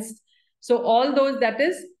dispensed. So all those, that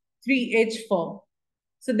is 3H form.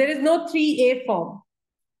 So there is no 3A form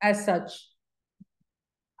as such.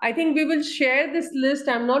 I think we will share this list.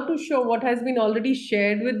 I'm not too sure what has been already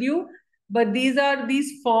shared with you, but these are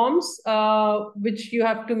these forms which you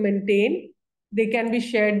have to maintain. They can be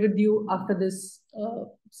shared with you after this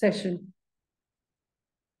session.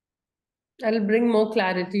 I'll bring more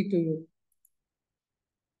clarity to you.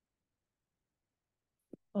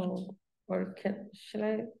 Oh, or shall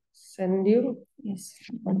I? send you. Yes.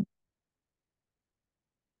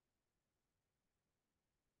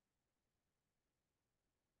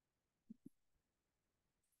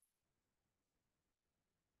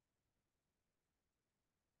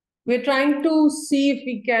 We're trying to see if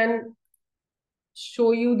we can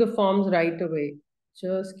show you the forms right away.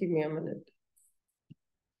 Just give me a minute.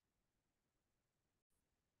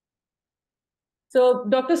 So,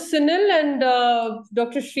 Dr. Sunil and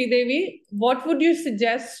Dr. Sridevi, what would you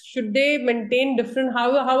suggest? Should they maintain different?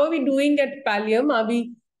 How are we doing at Pallium? Are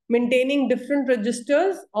we maintaining different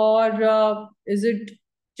registers, or is it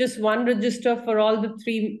just one register for all the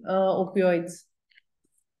three opioids?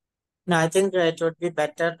 No, I think it would be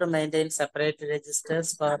better to maintain separate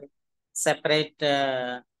registers for separate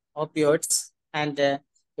opioids, and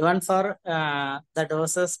even for the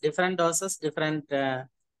doses, different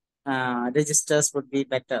registers would be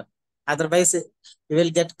better. Otherwise, you will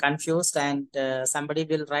get confused, and somebody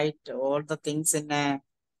will write all the things in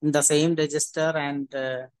the same register, and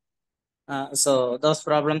so those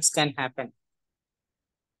problems can happen.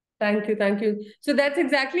 Thank you, thank you. So that's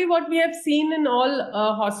exactly what we have seen in all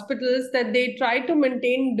hospitals, that they try to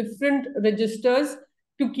maintain different registers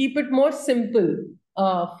to keep it more simple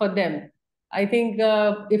for them. I think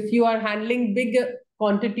if you are handling big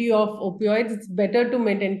quantity of opioids, it's better to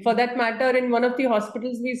maintain. For that matter, in one of the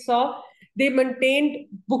hospitals we saw, they maintained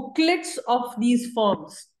booklets of these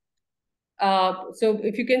forms. So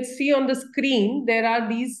if you can see on the screen, there are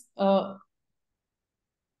these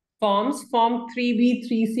forms, form 3B,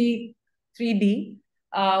 3C, 3D.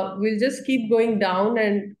 We'll just keep going down,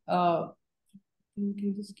 and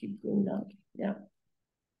you just keep going down. Yeah.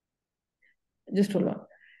 Just hold on.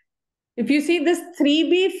 If you see, this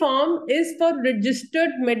 3B form is for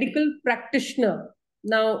registered medical practitioner.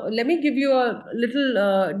 Now, let me give you a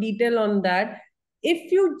little detail on that.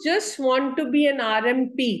 If you just want to be an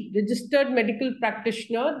RMP, registered medical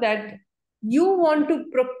practitioner, that you want to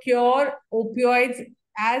procure opioids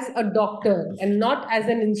as a doctor and not as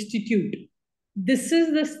an institute, this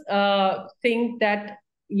is the thing that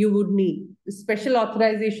you would need, special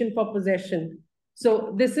authorization for possession.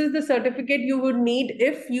 So this is the certificate you would need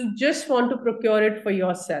if you just want to procure it for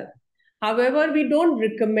yourself. However, we don't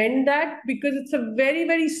recommend that because it's a very,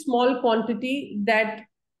 very small quantity that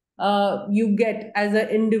you get as an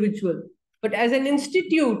individual. But as an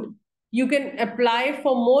institute, you can apply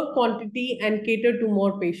for more quantity and cater to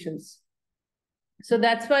more patients. So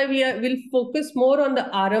that's why we'll focus more on the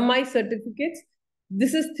RMI certificates.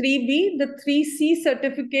 This is 3B. The 3C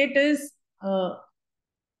certificate is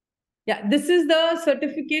this is the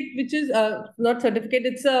certificate, which is not certificate,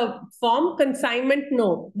 it's a form, consignment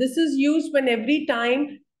note. This is used when every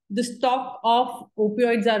time the stock of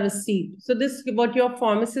opioids are received. So this is what your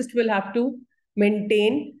pharmacist will have to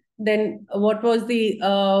maintain. Then what was the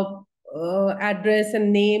address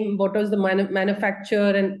and name, what was the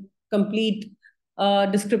manufacturer and complete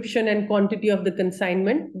description and quantity of the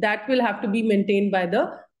consignment. That will have to be maintained by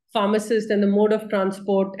the pharmacist, and the mode of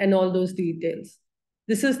transport and all those details.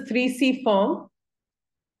 This is 3C form.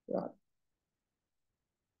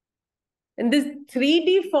 And this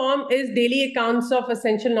 3D form is daily accounts of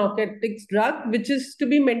essential narcotics drug, which is to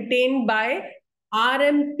be maintained by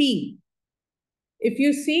RMP. If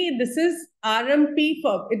you see, this is RMP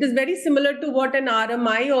form. It is very similar to what an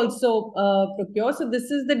RMI also procures. So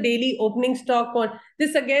this is the daily opening stock.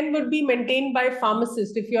 This again would be maintained by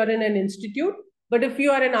pharmacist if you are in an institute. But if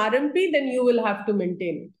you are an RMP, then you will have to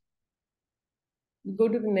maintain it. Go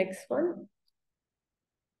to the next one.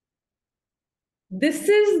 This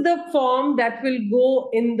is the form that will go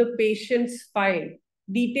in the patient's file.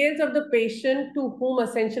 Details of the patient to whom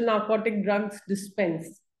essential narcotic drugs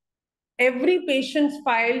dispensed. Every patient's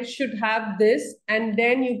file should have this, and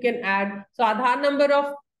then you can add. So Aadhaar number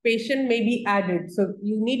of patient may be added. So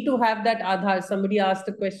you need to have that Aadhaar. Somebody asked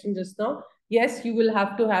a question just now. Yes, you will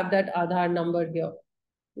have to have that Aadhaar number here.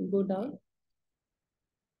 We'll go down.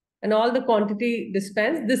 And all the quantity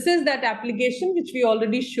dispensed. This is that application which we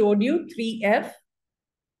already showed you, 3F.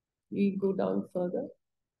 We go down further.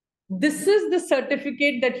 This is the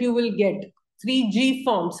certificate that you will get, 3G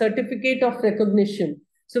form, certificate of recognition.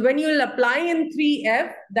 So when you will apply in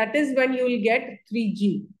 3F, that is when you will get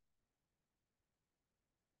 3G.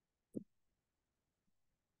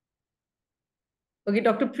 Okay,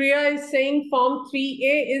 Dr. Priya is saying form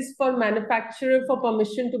 3A is for manufacturer for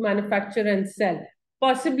permission to manufacture and sell.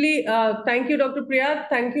 Possibly, thank you, Dr. Priya.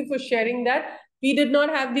 Thank you for sharing that. We did not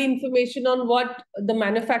have the information on what the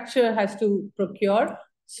manufacturer has to procure.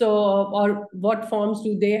 So, or what forms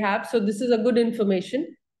do they have? So this is a good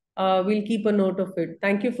information. We'll keep a note of it.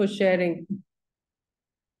 Thank you for sharing.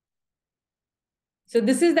 So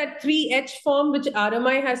this is that 3H form which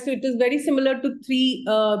RMI has to, it is very similar to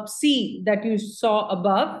 3C that you saw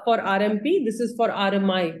above for RMP. This is for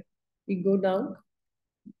RMI. We go down.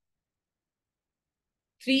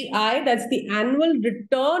 3I, that's the annual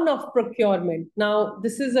return of procurement. Now,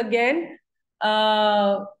 this is again,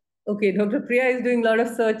 okay, Dr. Priya is doing a lot of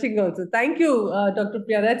searching also. Thank you, Dr.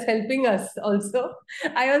 Priya, that's helping us also.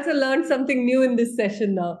 I also learned something new in this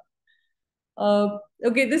session now.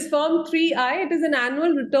 Okay, this form 3I, it is an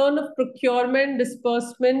annual return of procurement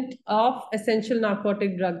disbursement of essential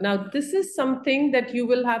narcotic drug. Now, this is something that you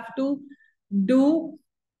will have to do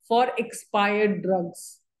for expired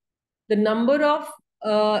drugs. The number of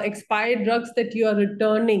expired drugs that you are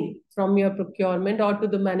returning from your procurement or to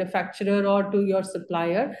the manufacturer or to your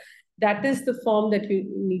supplier, that is the form that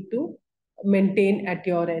you need to maintain at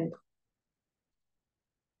your end.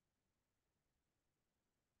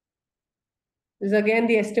 This is again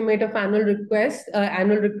the estimate of annual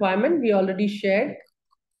requirement we already shared.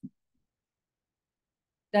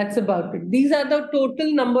 That's about it. These are the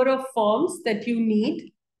total number of forms that you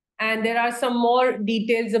need. And there are some more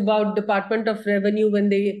details about Department of Revenue when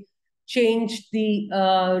they changed the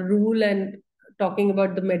rule and talking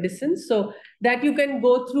about the medicines. So that you can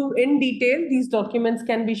go through in detail. These documents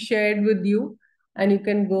can be shared with you and you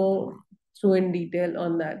can go through in detail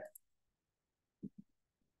on that.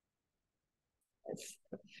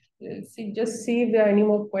 Let's see, just see if there are any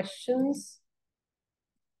more questions.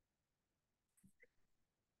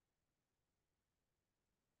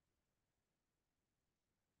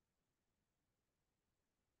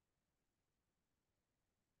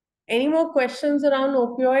 Any more questions around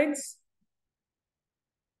opioids?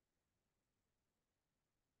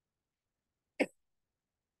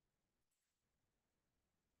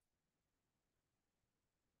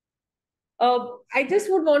 I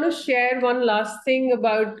just would want to share one last thing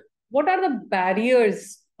about what are the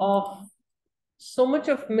barriers of so much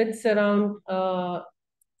of myths around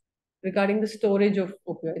regarding the storage of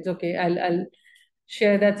opioids. Okay, I'll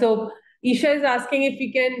share that. So Isha is asking if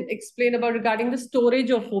we can explain about regarding the storage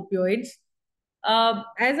of opioids.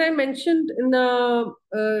 As I mentioned in the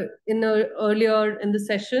earlier in the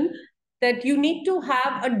session, that you need to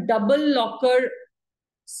have a double locker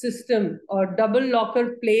system or double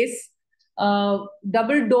locker place,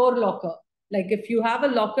 double door locker. Like if you have a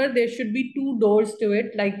locker, there should be two doors to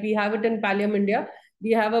it. Like we have it in Pallium India.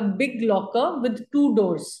 We have a big locker with two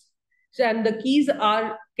doors. So, and the keys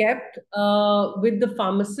are kept with the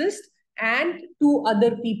pharmacist and two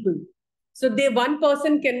other people. So one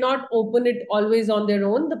person cannot open it always on their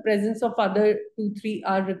own. The presence of other 2-3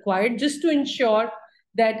 are required just to ensure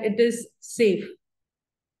that it is safe.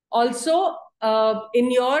 Also,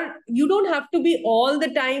 you don't have to be all the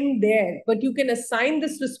time there, but you can assign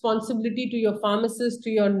this responsibility to your pharmacist,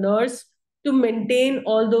 to your nurse to maintain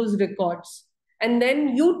all those records. And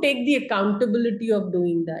then you take the accountability of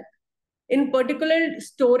doing that. In particular,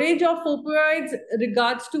 storage of opioids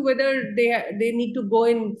regards to whether they need to go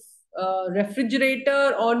in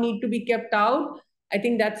refrigerator or need to be kept out. I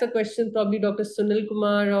think that's a question probably Dr. Sunil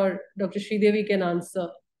Kumar or Dr. Sridevi can answer.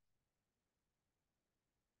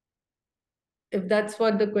 If that's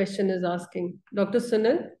what the question is asking. Dr.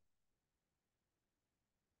 Sunil?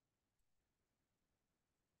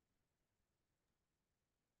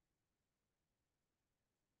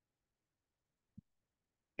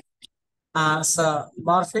 So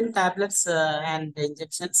morphine tablets and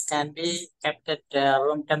injections can be kept at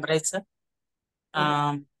room temperature.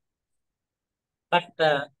 But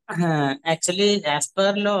actually, as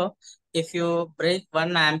per law, if you break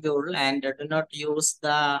one ampule and do not use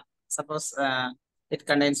suppose it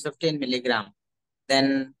contains 15 milligram,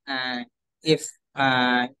 then if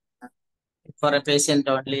for a patient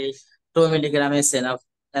only 2 milligram is enough,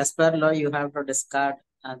 as per law, you have to discard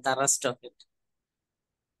the rest of it.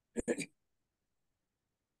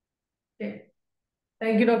 Okay.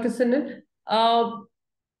 Thank you, Dr. Sunil.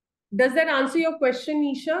 Does that answer your question,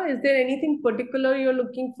 Isha? Is there anything particular you're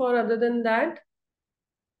looking for other than that?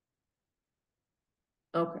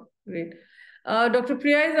 Okay, great. Dr.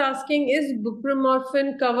 Priya is asking, is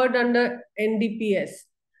buprenorphine covered under NDPS?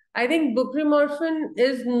 I think buprenorphine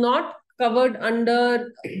is not covered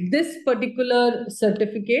under this particular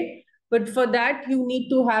certificate, but for that you need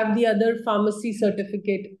to have the other pharmacy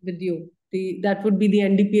certificate with you. That would be the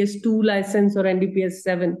NDPS 2 license or NDPS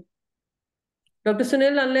 7. Dr.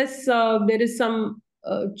 Sunil, unless there is some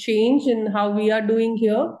change in how we are doing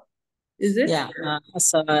here, is it? Yeah.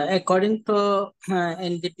 So according to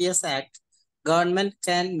NDPS Act, government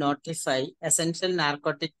can notify essential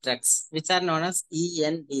narcotic drugs, which are known as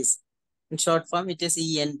ENDs. In short form, it is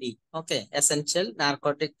END. Okay, essential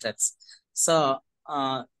narcotic drugs. So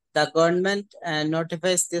the government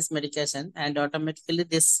notifies this medication, and automatically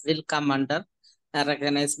this will come under a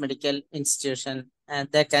recognized medical institution,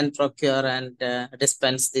 and they can procure and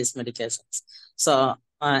dispense these medications. So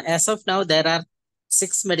as of now, there are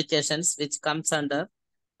 6 medications which comes under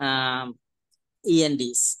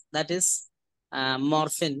ENDs. That is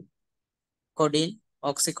morphine, codeine,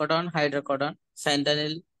 oxycodone, hydrocodone,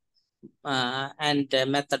 fentanyl, and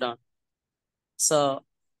methadone. So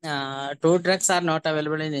 2 drugs are not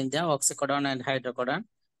available in India, oxycodone and hydrocodone,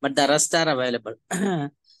 but the rest are available.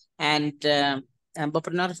 And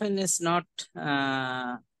buprenorphine is not,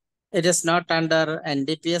 it is not under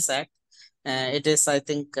NDPS Act. It is, I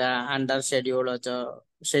think, under Schedule H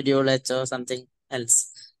or something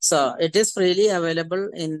else. So it is freely available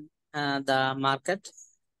in the market,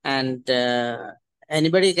 and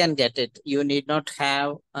anybody can get it. You need not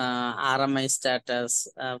have RMI status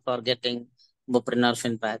for getting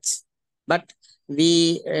buprenorphine patch. But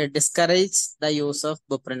we discourage the use of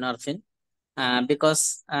buprenorphine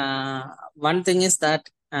because one thing is that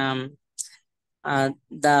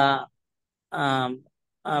the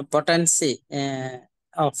potency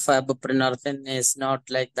of buprenorphine is not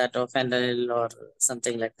like that of fentanyl or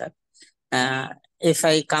something like that. If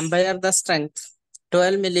I compare the strength,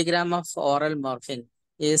 12 milligram of oral morphine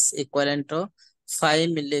is equivalent to 5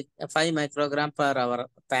 microgram per hour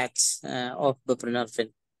patch of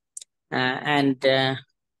buprenorphine.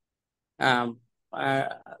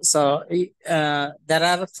 So there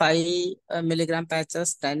are 5 milligram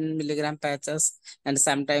patches, 10 milligram patches, and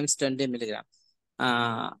sometimes 20 milligram.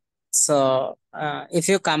 So if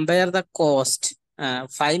you compare the cost,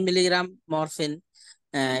 5 milligram morphine,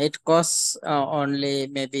 it costs only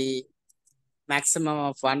maybe maximum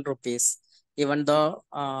of 1 rupees, even though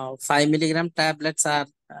 5 milligram tablets are,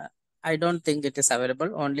 I don't think it is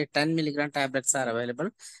available. Only 10 milligram tablets are available,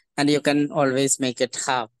 and you can always make it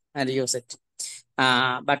half and use it.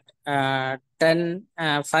 But 5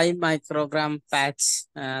 microgram patch,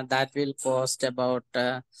 that will cost about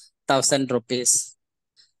 1,000 rupees.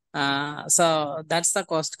 So that's the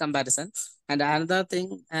cost comparison. And another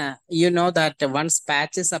thing, you know that once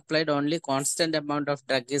patch is applied, only constant amount of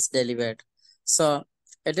drug is delivered. So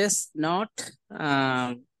it is not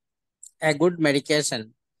a good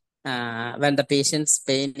medication when the patient's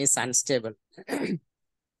pain is unstable.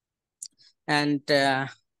 And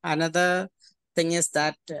another thing is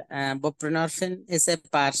that buprenorphine is a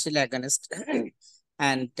partial agonist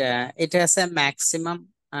and it has a maximum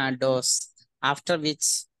dose after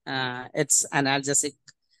which its analgesic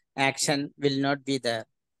action will not be there.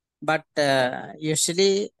 But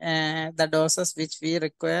usually the doses which we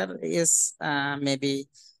require is maybe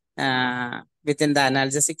within the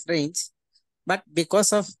analgesic range. But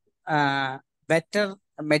because of better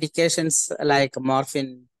medications like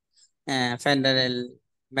morphine, fentanyl,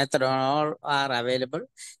 methadone, all are available,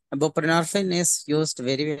 buprenorphine is used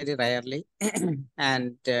very, very rarely.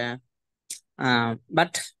 And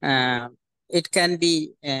but it can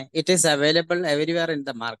be, it is available everywhere in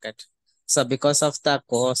the market. So because of the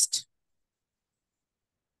cost.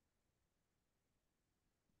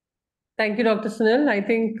 Thank you, Dr. Sunil. I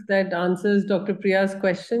think that answers Dr. Priya's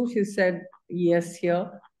question. She said yes here.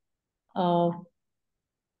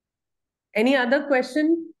 Any other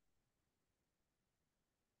question?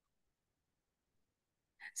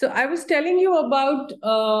 So I was telling you about,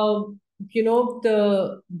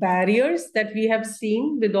 the barriers that we have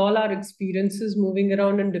seen with all our experiences moving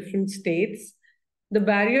around in different states. The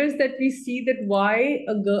barriers that we see, that why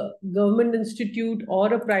a government institute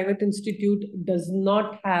or a private institute does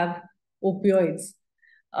not have opioids.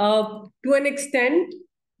 To an extent,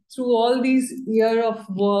 through all these years of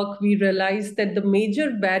work, we realized that the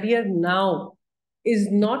major barrier now is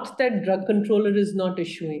not that drug controller is not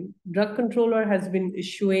issuing. Drug controller has been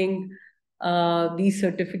issuing these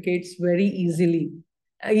certificates very easily.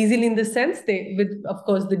 Easily in the sense with, of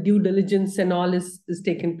course, the due diligence and all is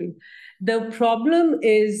taken place. The problem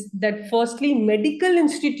is that firstly, medical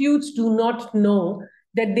institutes do not know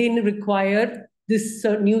that they require this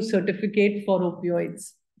new certificate for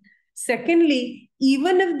opioids. Secondly,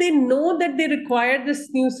 even if they know that they require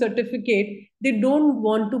this new certificate, they don't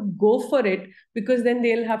want to go for it because then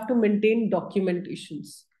they'll have to maintain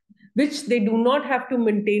documentations, which they do not have to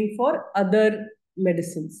maintain for other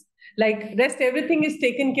medicines. Like rest, everything is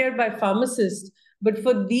taken care by pharmacists. But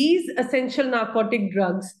for these essential narcotic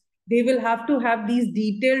drugs, they will have to have these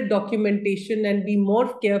detailed documentation and be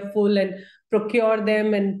more careful and procure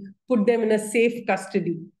them and put them in a safe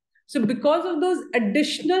custody. So because of those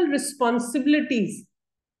additional responsibilities,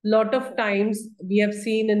 a lot of times we have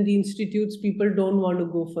seen in the institutes, people don't want to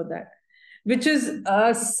go for that. which is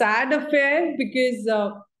a sad affair because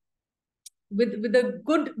with a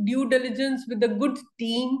good due diligence, with a good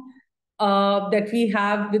team that we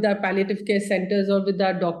have with our palliative care centers or with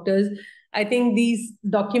our doctors, I think these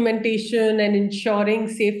documentation and ensuring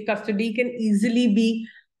safe custody can easily be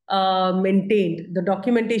maintained. The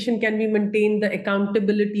documentation can be maintained, the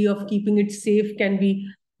accountability of keeping it safe can be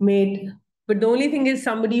made. But the only thing is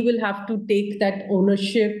somebody will have to take that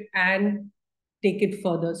ownership and take it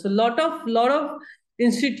further. So lot of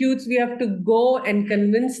institutes, we have to go and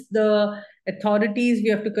convince the authorities, we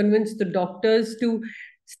have to convince the doctors to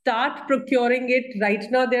start procuring it. Right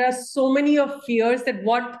now, there are so many of fears that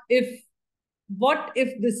what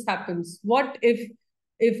if this happens? What if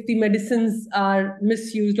the medicines are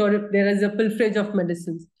misused or if there is a pilferage of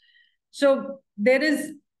medicines? So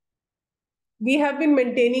we have been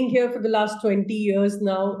maintaining here for the last 20 years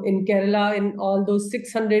now in Kerala, in all those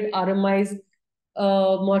 600 RMIs,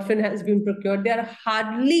 morphine has been procured. There are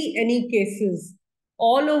hardly any cases.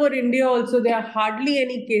 All over India also, there are hardly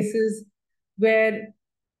any cases where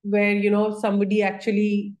somebody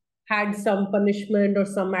actually had some punishment or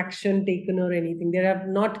some action taken or anything. There have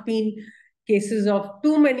not been cases of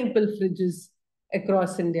too many pilferages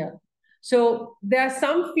across India. So there are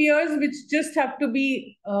some fears which just have to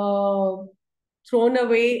be thrown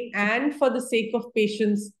away, and for the sake of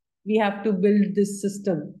patients, we have to build this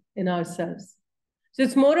system in ourselves. So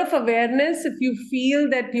it's more of awareness. If you feel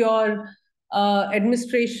that your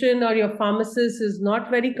administration or your pharmacist is not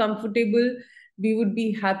very comfortable, we would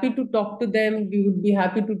be happy to talk to them. We would be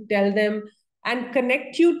happy to tell them and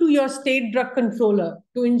connect you to your state drug controller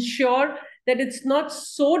to ensure that it's not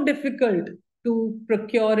so difficult to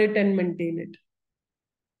procure it and maintain it.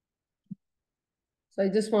 So I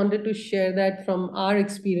just wanted to share that from our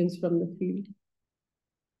experience from the field.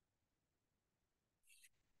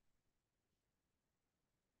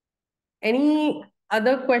 Any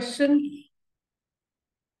other question?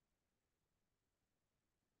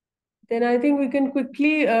 Then I think we can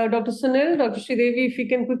quickly, Dr. Sunil, Dr. Sridevi, if we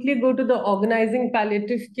can quickly go to the organizing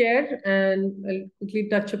palliative care, and I'll quickly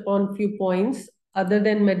touch upon a few points other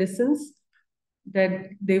than medicines that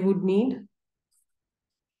they would need.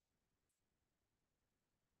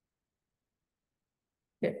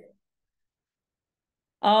 Yeah.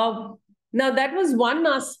 Now, that was one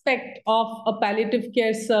aspect of a palliative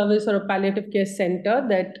care service or a palliative care center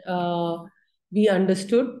that we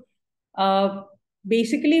understood.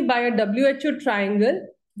 Basically, by a WHO triangle,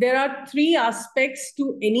 there are three aspects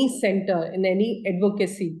to any center in any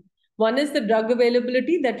advocacy. One is the drug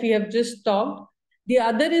availability that we have just talked. The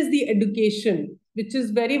other is the education, which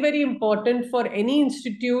is very, very important for any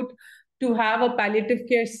institute to have a palliative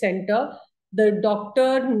care center. The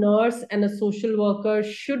doctor, nurse, and a social worker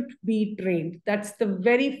should be trained. That's the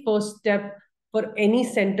very first step for any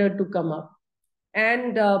center to come up.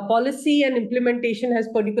 And policy and implementation has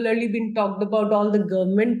particularly been talked about all the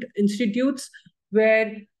government institutes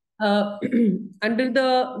where under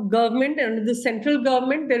the government, under the central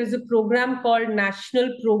government, there is a program called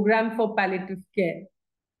National Program for Palliative Care.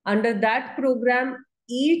 Under that program,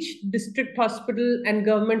 each district hospital and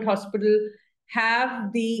government hospital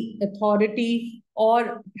have the authority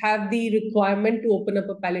or have the requirement to open up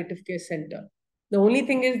a palliative care center. The only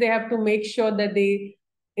thing is they have to make sure that they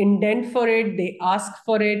indent for it, they ask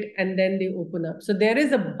for it, and then they open up. So there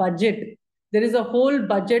is a budget. There is a whole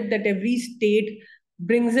budget that every state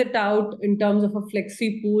brings it out in terms of a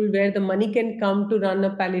flexi pool where the money can come to run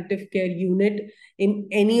a palliative care unit in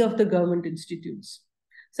any of the government institutes.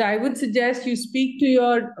 So I would suggest you speak to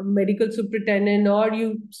your medical superintendent or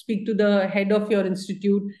you speak to the head of your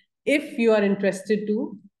institute if you are interested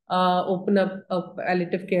to open up a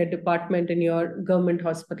palliative care department in your government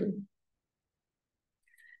hospital.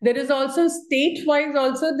 There is also state-wise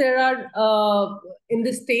also, there are, in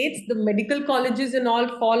the states, the medical colleges and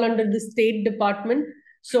all fall under the state department.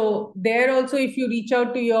 So there also, if you reach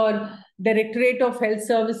out to your Directorate of Health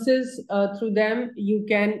Services through them, you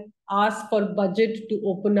can ask for budget to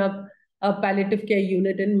open up a palliative care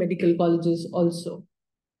unit in medical colleges also.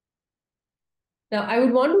 Now, I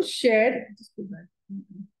would want to share, just go back.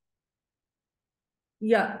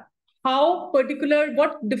 Yeah,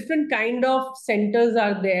 what different kind of centers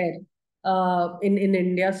are there in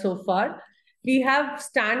India so far. We have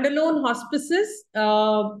standalone hospices.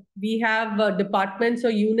 We have departments or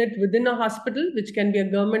unit within a hospital, which can be a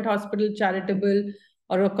government hospital, charitable,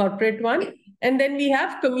 or a corporate one. And then we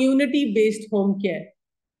have community-based home care.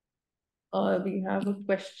 We have a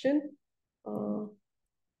question.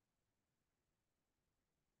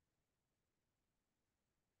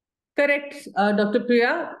 Correct, Dr.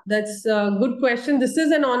 Priya. That's a good question. This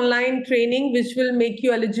is an online training which will make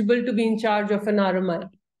you eligible to be in charge of an RMI.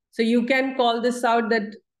 So you can call this out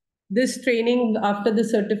that this training after the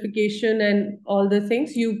certification and all the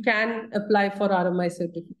things, you can apply for RMI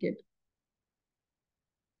certificate.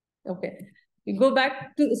 Okay, we go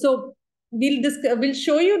back to, so we'll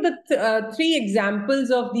show you the 3 examples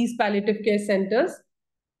of these palliative care centers.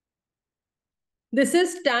 This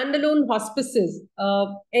is standalone hospices.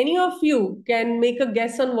 Any of you can make a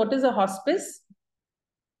guess on what is a hospice?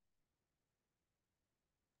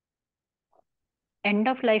 End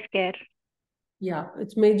of life care. Yeah,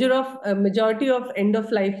 it's majority of end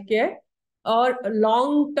of life care or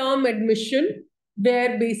long-term admission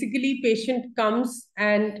where basically patient comes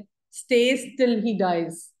and stays till he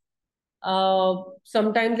dies.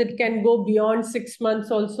 Sometimes it can go beyond 6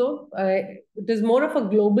 months also. It is more of a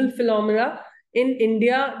global phenomena. In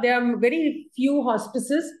India, there are very few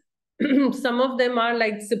hospices. Some of them are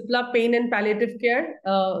like Cipla Pain and Palliative Care.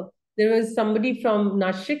 There was somebody from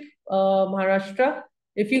Nashik, Maharashtra.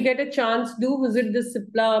 If you get a chance, do visit the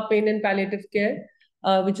Cipla Pain and Palliative Care,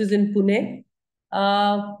 which is in Pune.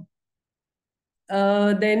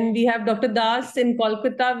 Then we have Dr. Das in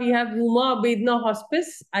Kolkata. We have Ruma Abedna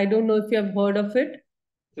Hospice. I don't know if you have heard of it.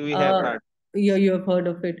 We have heard. Yeah, you have heard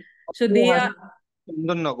of it. So they are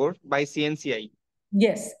Nagar by CNCI.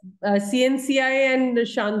 Yes, CNCI and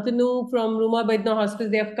Shantanu from Ruma Abedna Hospice,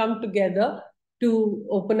 they have come together to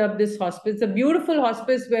open up this hospice. It's a beautiful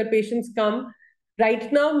hospice where patients come.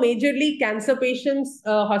 Right now, majorly cancer patients,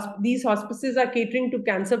 these hospices are catering to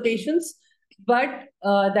cancer patients. But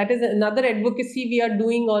that is another advocacy we are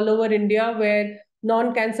doing all over India where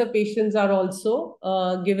non-cancer patients are also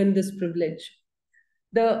given this privilege.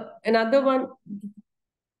 Another one,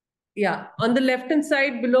 yeah, on the left-hand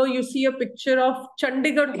side below, you see a picture of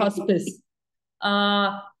Chandigarh Hospice.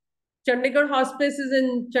 Chandigarh Hospice is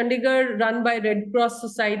in Chandigarh, run by Red Cross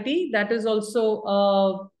Society. That is also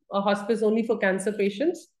a hospice only for cancer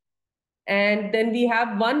patients. And then we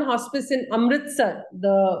have one hospice in Amritsar.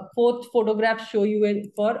 The 4th photograph show you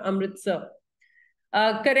for Amritsar.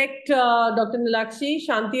 Correct, Dr. Nilakshi.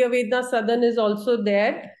 Shanti Avedna Sadan is also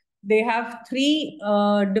there. They have 3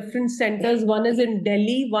 different centers. One is in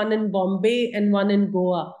Delhi, one in Bombay, and one in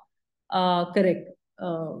Goa. Correct.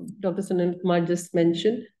 Dr. Sunil Kumar just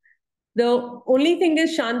mentioned. The only thing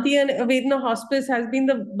is Shanti and Avedna Hospice has been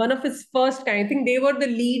one of its first kind. I think they were the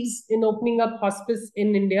leads in opening up hospice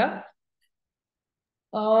in India.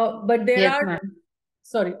 But there Yes, are, ma'am.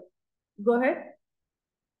 sorry, go ahead.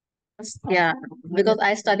 Yeah, because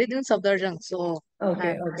I studied in Safdarjung, so Okay,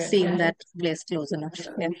 I've okay. seen that place close enough.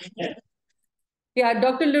 Yeah. Yeah,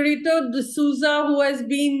 Dr. Lucito D'Souza, who has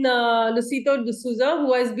been the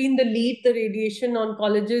lead, the radiation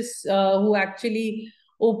oncologist, who actually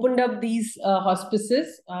opened up these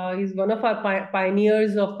hospices. He's one of our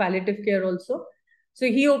pioneers of palliative care also. So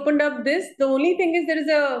he opened up this. The only thing is there is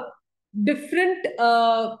a different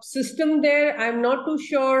system there. I'm not too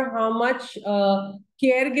sure how much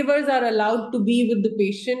caregivers are allowed to be with the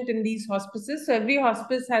patient in these hospices. So every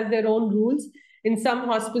hospice has their own rules. In some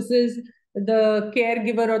hospices, the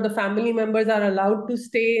caregiver or the family members are allowed to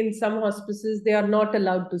stay. In some hospices, they are not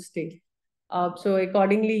allowed to stay. So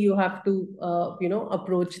accordingly, you have to,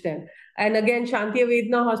 approach them. And again, Shanti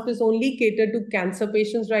Avedna Hospice only cater to cancer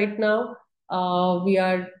patients right now. We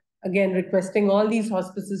are again requesting all these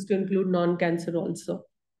hospices to include non-cancer also.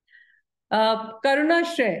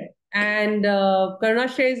 Karunashray, and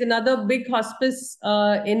Karunashray is another big hospice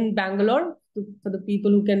in Bangalore for the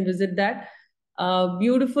people who can visit that.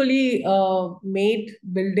 Beautifully made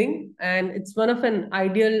building, and it's one of an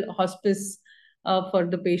ideal hospice for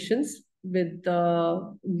the patients with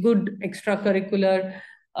good extracurricular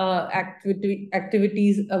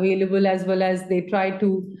activities available, as well as they try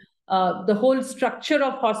to the whole structure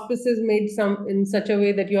of hospice is made in such a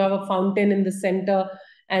way that you have a fountain in the center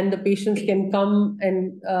and the patients can come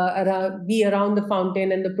and be around the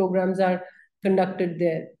fountain, and the programs are conducted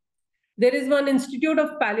there. There is one Institute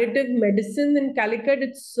of Palliative Medicine in Calicut.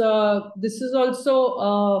 This is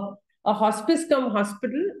also a hospice cum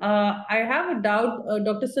hospital. I have a doubt,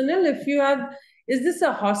 Dr. Sunil, if you have, is this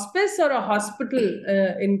a hospice or a hospital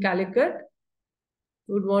in Calicut?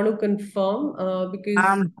 Would want to confirm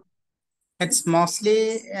because it's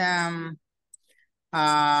mostly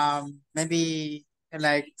maybe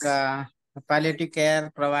like palliative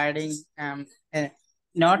care providing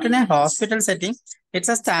not in a hospital setting. It's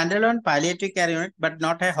a standalone palliative care unit, but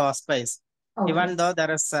not a hospice. Okay. Even though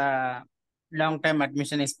there is long-term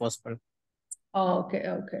admission is possible. Oh, okay,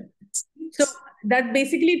 okay. So that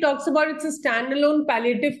basically talks about it's a standalone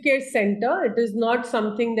palliative care center. It is not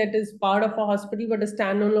something that is part of a hospital, but a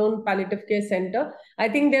standalone palliative care center. I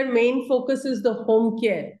think their main focus is the home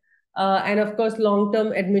care. And of course,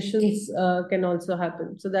 long-term admissions can also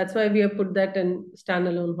happen. So that's why we have put that in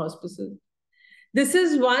standalone hospices. This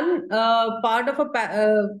is one part of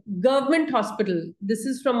a government hospital. This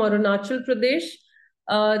is from Arunachal Pradesh.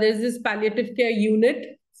 There's this palliative care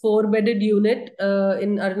unit, 4-bedded unit.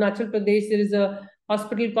 In Arunachal Pradesh, there is a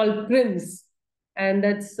hospital called Prince, and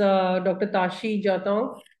that's Dr. Tashi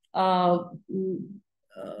Jatong,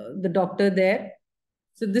 the doctor there.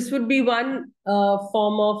 So this would be one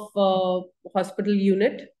form of hospital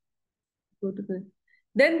unit.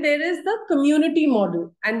 Then there is the community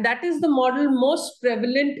model, and that is the model most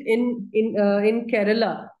prevalent in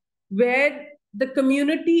Kerala, where the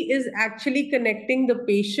community is actually connecting the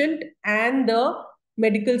patient and the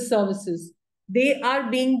medical services. They are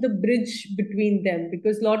being the bridge between them,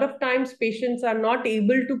 because a lot of times patients are not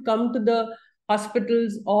able to come to the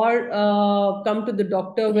hospitals or come to the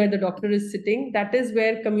doctor where the doctor is sitting. That is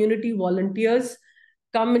where community volunteers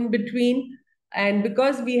come in between. And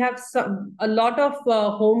because we have a lot of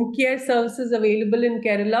home care services available in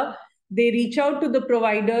Kerala, they reach out to the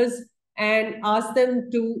providers and ask them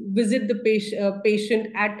to visit the patient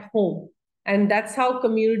at home. And that's how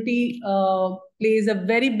community plays a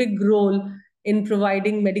very big role in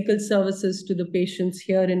providing medical services to the patients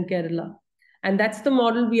here in Kerala. And that's the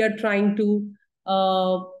model we are trying to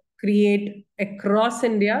create across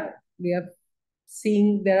India. We are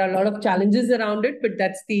seeing there are a lot of challenges around it, but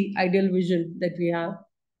that's the ideal vision that we have.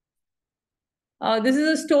 This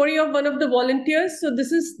is a story of one of the volunteers. So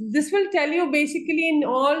this will tell you basically in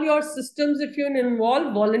all your systems, if you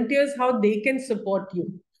involve volunteers, how they can support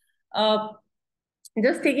you.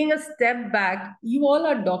 Just taking a step back, you all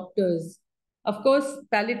are doctors. Of course,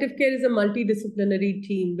 palliative care is a multidisciplinary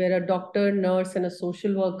team where a doctor, nurse, and a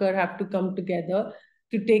social worker have to come together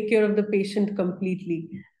to take care of the patient completely.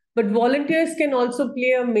 But volunteers can also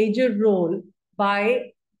play a major role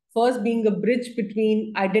by first being a bridge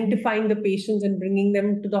between identifying the patients and bringing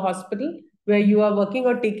them to the hospital where you are working,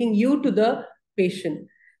 or taking you to the patient.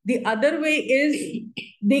 The other way is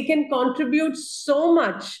they can contribute so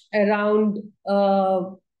much around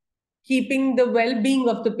keeping the well-being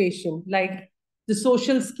of the patient, like the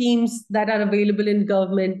social schemes that are available in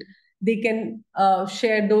government. They can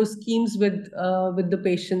share those schemes with the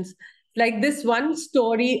patients. Like this one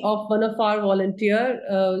story of one of our volunteer,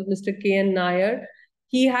 Mr. K.N. Nair.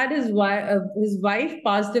 He had his wife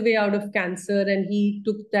passed away out of cancer, and he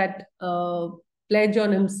took that pledge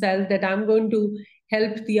on himself that I'm going to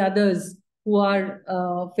help the others who are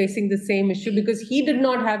facing the same issue, because he did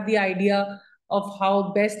not have the idea of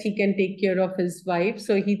how best he can take care of his wife.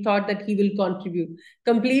 So he thought that he will contribute.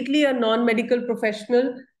 Completely a non-medical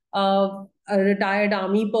professional, a retired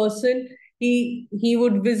army person. He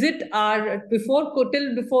would visit before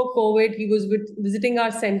COVID, he was visiting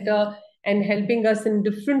our center and helping us in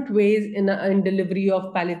different ways in delivery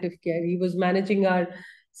of palliative care. He was managing our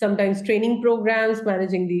sometimes training programs,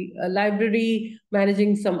 managing the library,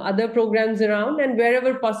 managing some other programs around, and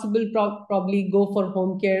wherever possible, probably go for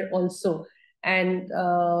home care also and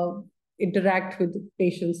interact with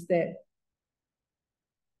patients there.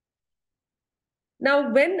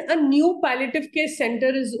 Now, when a new palliative care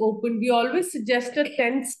center is opened, we always suggest a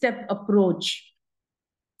 10-step approach.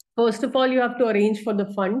 First of all, you have to arrange for the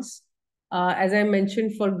funds. As I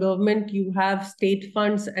mentioned, for government, you have state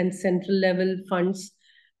funds and central level funds,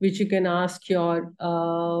 which you can ask your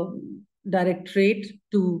directorate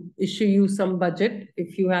to issue you some budget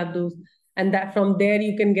if you have those. And that from there,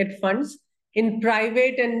 you can get funds. In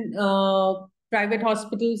private and private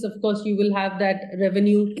hospitals, of course, you will have that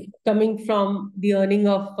revenue coming from the earning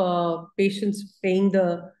of patients paying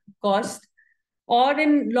the cost. Or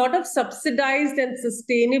in a lot of subsidized and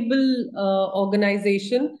sustainable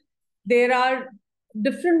organization, there are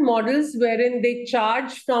different models wherein they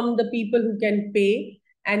charge from the people who can pay,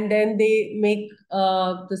 and then they make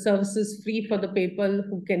the services free for the people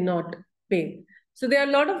who cannot pay. So there are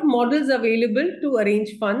a lot of models available to arrange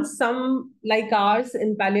funds. Some, like ours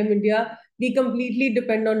in Pallium India, we completely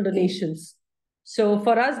depend on donations. So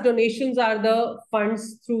for us, donations are the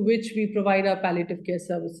funds through which we provide our palliative care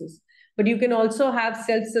services. But you can also have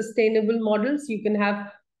self-sustainable models. You can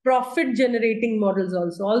have profit-generating models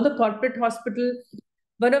also. All the corporate hospitals,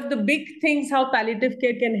 one of the big things how palliative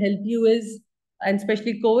care can help you is, and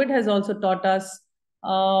especially COVID has also taught us,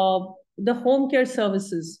 the home care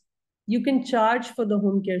services. You can charge for the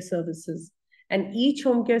home care services, and each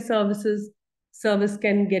home care service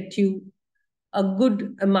can get you a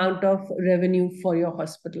good amount of revenue for your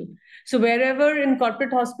hospital. So wherever in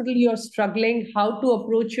corporate hospital you're struggling, how to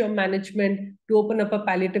approach your management to open up a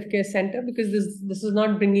palliative care center, because this is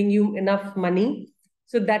not bringing you enough money.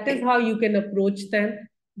 So that is how you can approach them.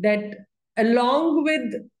 That along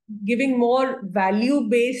with giving more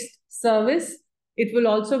value-based service, it will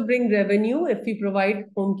also bring revenue if we provide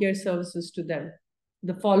home care services to them.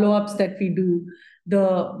 The follow-ups that we do,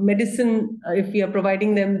 the medicine, if we are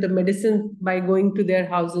providing them the medicine by going to their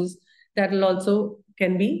houses, that will also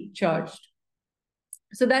can be charged.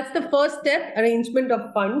 So that's the first step, arrangement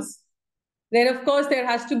of funds. Then, of course, there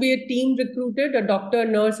has to be a team recruited, a doctor,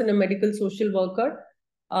 nurse, and a medical social worker.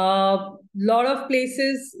 Lot of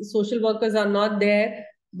places, social workers are not there,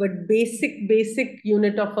 but basic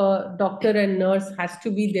unit of a doctor and nurse has to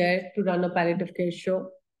be there to run a palliative care show.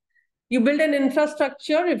 You build an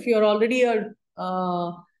infrastructure. If you're already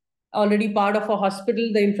already part of a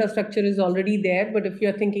hospital, the infrastructure is already there. But if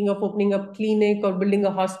you're thinking of opening a clinic or building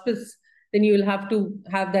a hospice, then you will have to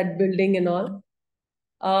have that building and all.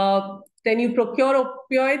 Then you procure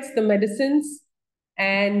opioids, the medicines,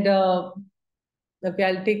 and okay,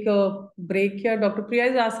 I'll take a break here. Dr. Priya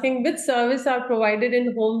is asking which service are provided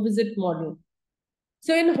in home visit model.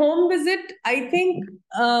 So in home visit, I think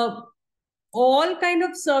all kind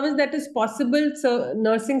of service that is possible, so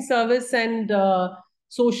nursing service and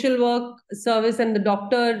social work service and the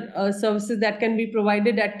doctor services that can be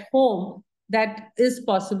provided at home, that is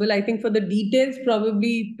possible. I think for the details,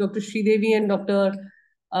 probably Dr. Sridevi and Dr.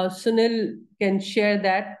 Sunil can share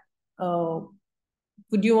that.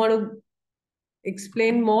 Would you want to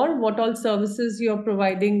explain more what all services you're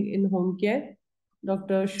providing in home care,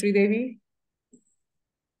 Dr. Sridevi?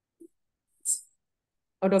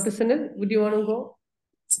 Or Dr. Sunil, would you want to go?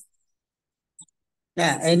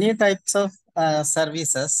 Yeah, any types of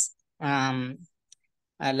services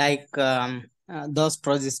like those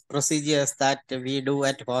procedures that we do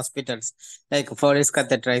at hospitals, like forest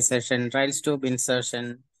catheterization, trials tube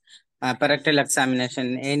insertion, parental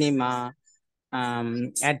examination, enema,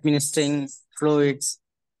 administering fluids,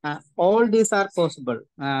 all these are possible.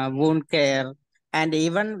 Wound care, and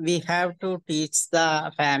even we have to teach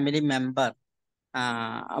the family member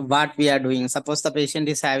what we are doing. Suppose the patient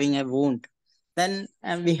is having a wound, then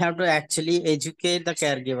we have to actually educate the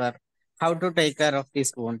caregiver how to take care of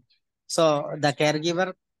this wound. So the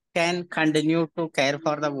caregiver can continue to care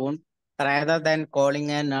for the wound rather than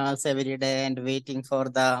calling a nurse every day and waiting for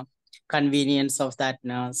the convenience of that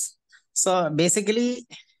nurse. So basically,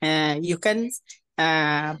 you can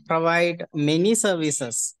provide many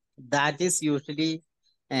services that is usually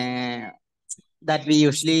that we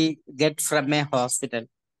usually get from a hospital.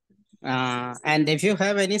 And if you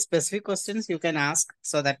have any specific questions, you can ask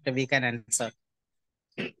so that we can answer.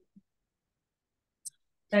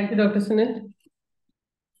 Thank you, Dr. Sunil.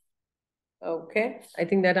 Okay, I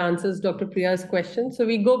think that answers Dr. Priya's question. So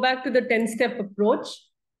we go back to the 10-step approach.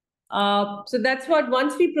 So that's what,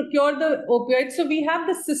 once we procure the opioids, so we have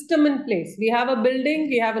the system in place. We have a building,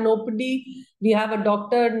 we have an OPD, we have a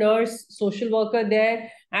doctor, nurse, social worker there,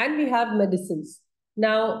 and we have medicines.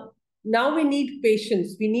 Now we need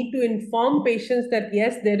patients. We need to inform patients that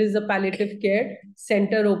yes, there is a palliative care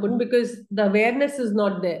center open, because the awareness is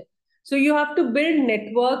not there. So you have to build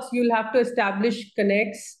networks, you'll have to establish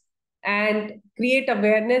connects and create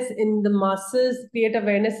awareness in the masses, create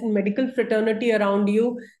awareness in medical fraternity around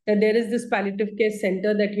you that there is this palliative care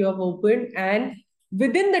center that you have opened. And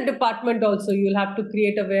within the department also, you'll have to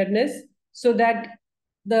create awareness so that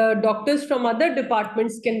the doctors from other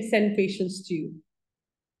departments can send patients to you.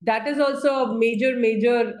 That is also a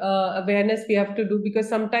major awareness we have to do, because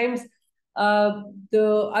sometimes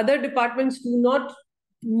the other departments do not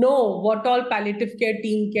know what all palliative care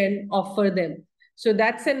team can offer them. So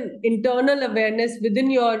that's an internal awareness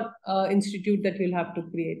within your institute that you'll have to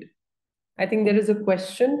create. I think there is a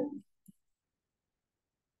question.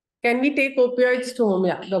 Can we take opioids to home?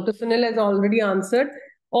 Yeah, Dr. Sunil has already answered.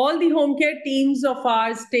 All the home care teams of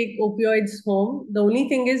ours take opioids home. The only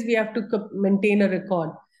thing is we have to maintain a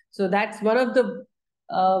record. So that's one of the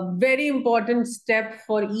very important step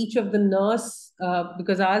for each of the nurse,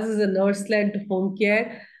 because ours is a nurse-led home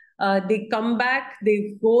care. They come back,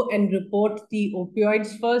 they go and report the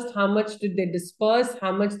opioids first, how much did they disperse,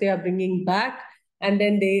 how much they are bringing back, and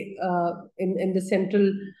then they, in the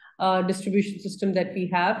central distribution system that we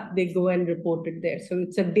have, they go and report it there. So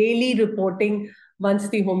it's a daily reporting once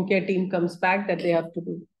the home care team comes back that they have to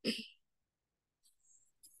do.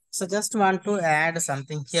 So just want to add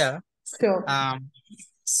something here. Sure.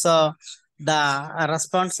 So the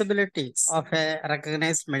responsibility of a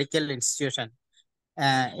recognized medical institution,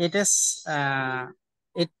 it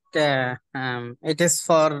it is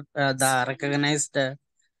for the recognized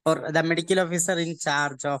or the medical officer in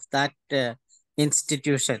charge of that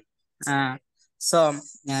institution. So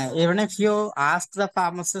even if you ask the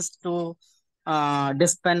pharmacist to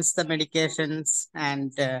dispense the medications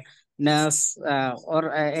and nurse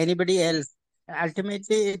or anybody else,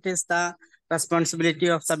 ultimately it is the responsibility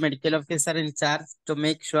of the medical officer in charge to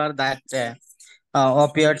make sure that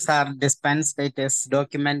opioids are dispensed, it is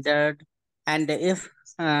documented, and if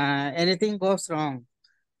anything goes wrong,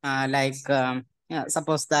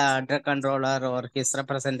 suppose the drug controller or his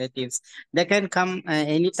representatives, they can come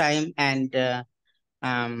anytime and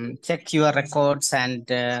check your records and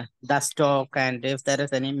the stock, and if there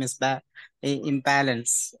is any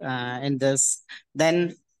imbalance in this,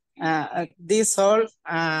 then these all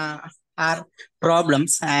are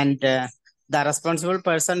problems, and the responsible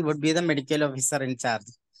person would be the medical officer in charge.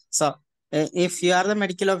 So if you are the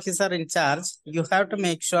medical officer in charge, you have to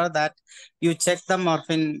make sure that you check the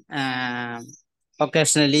morphine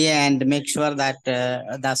occasionally and make sure that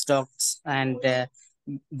the stocks and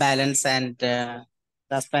balance and the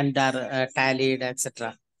spend are tallied,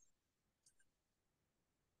 etc.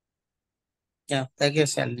 Yeah, thank you,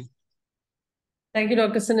 Shalini. Thank you,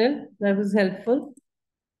 Dr. Sunil. That was helpful.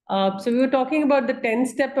 So we were talking about the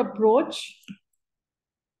 10-step approach.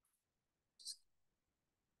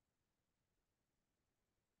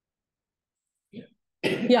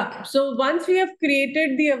 Yeah, so once we have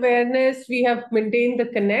created the awareness, we have maintained the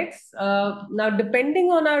connects. Now,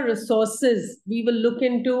 depending on our resources, we will look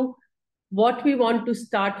into what we want to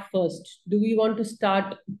start first. Do we want to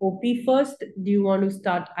start OP first? Do you want to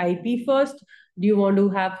start IP first? Do you want to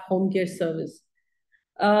have home care service?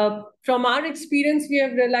 From our experience, we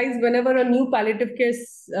have realized whenever a new palliative care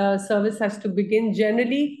service has to begin,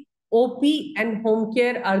 generally OP and home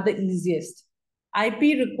care are the easiest.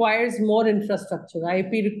 IP requires more infrastructure.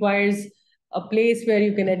 IP requires a place where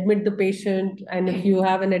you can admit the patient, and if you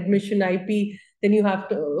have an admission IP, then you have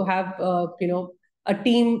to have a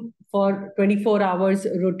team for 24 hours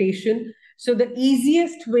rotation. So the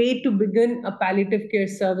easiest way to begin a palliative care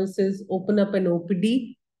service is open up an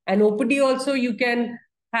OPD. And OPD also you can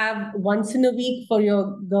have once in a week for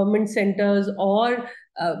your government centers, or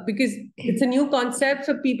because it's a new concept,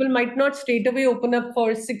 so people might not straight away open up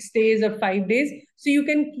for 6 days or 5 days. So you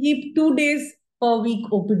can keep 2 days per week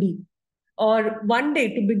OPD, or 1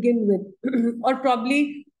 day to begin with, or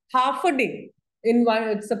probably half a day. In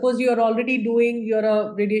one, suppose you're a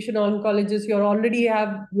radiation oncologist, you already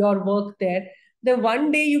have your work there. Then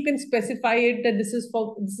 1 day you can specify it that this is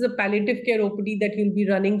a palliative care OPD that you'll be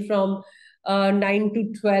running from 9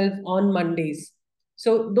 to 12 on Mondays.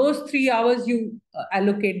 So those 3 hours you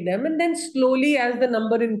allocate them, and then slowly as the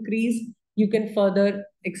number increase, you can further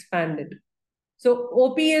expand it. So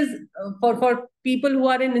OP is for people who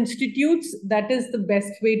are in institutes, that is the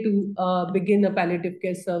best way to begin a palliative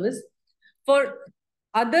care service. For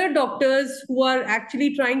other doctors who are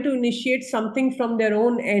actually trying to initiate something from their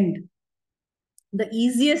own end, the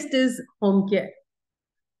easiest is home care.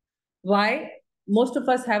 Why? Most of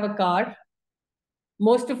us have a car.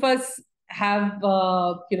 Most of us have,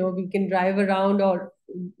 we can drive around, or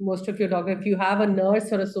most of your doctor, if you have a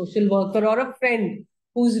nurse or a social worker or a friend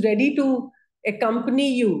who's ready to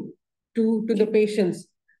accompany you to the patients,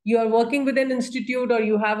 you are working with an institute or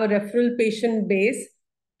you have a referral patient base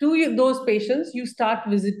to those patients, you start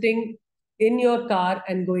visiting in your car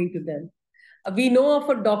and going to them. We know of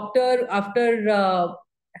a doctor, after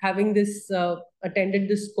having attended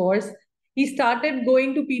this course, he started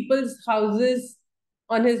going to people's houses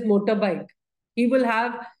on his motorbike. He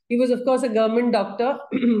was of course a government doctor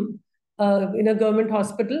in a government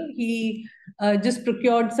hospital. He just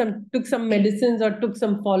took some medicines or took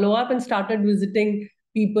some follow-up and started visiting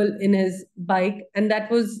people in his bike. And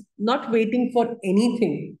that was not waiting for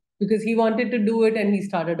anything, because he wanted to do it and he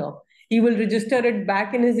started off. He will register it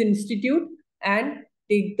back in his institute and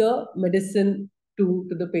take the medicine to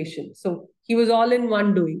the patient. So he was all in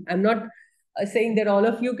one doing. I'm not saying that all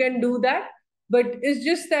of you can do that, but it's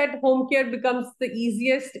just that home care becomes the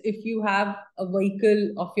easiest if you have a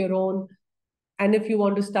vehicle of your own and if you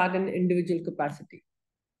want to start an individual capacity.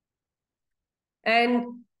 And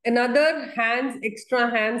another extra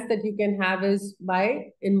hands that you can have is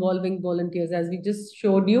by involving volunteers. As we just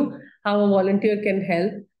showed you how a volunteer can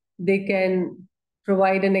help. They can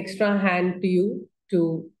provide an extra hand to you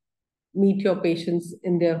to meet your patients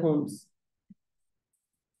in their homes.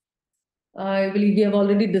 I believe we have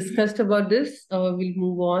already discussed about this. We'll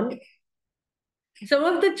move on. Some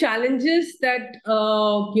of the challenges that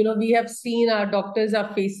we have seen our doctors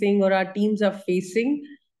are facing or our teams are facing.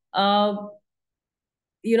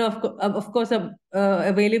 of course,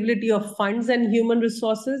 availability of funds and human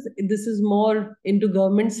resources. This is more into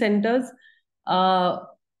government centers.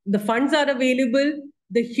 The funds are available,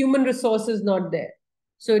 the human resource is not there.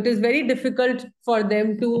 So it is very difficult for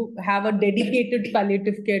them to have a dedicated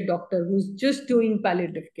palliative care doctor who's just doing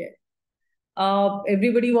palliative care.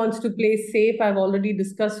 Everybody wants to play safe. I've already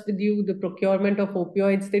discussed with you the procurement of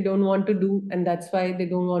opioids they don't want to do, and that's why they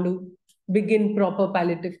don't want to begin proper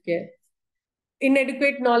palliative care.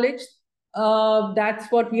 Inadequate knowledge,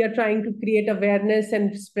 that's what we are trying to create awareness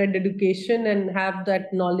and spread education and have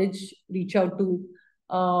that knowledge reach out to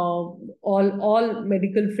all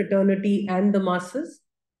medical fraternity and the masses.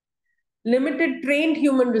 Limited trained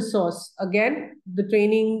human resource. Again, the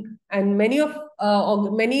training and many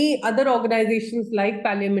other organizations like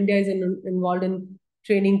Pallium India is involved in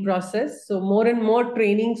training process. So more and more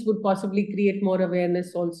trainings would possibly create more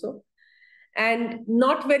awareness also. And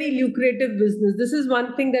not very lucrative business. This is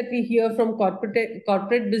one thing that we hear from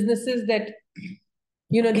corporate businesses, that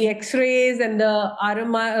the X-rays and the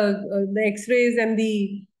RMI, the X-rays and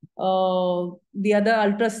the other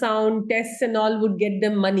ultrasound tests and all would get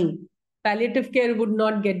them money. Palliative care would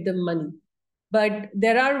not get them money. But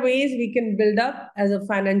there are ways we can build up as a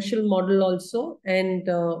financial model also. And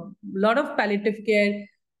a lot of palliative care,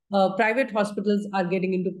 private hospitals are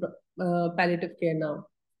getting into palliative care now.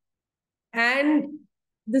 And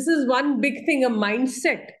this is one big thing, a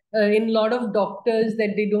mindset in a lot of doctors,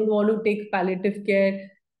 that they don't want to take palliative care,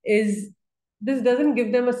 is this doesn't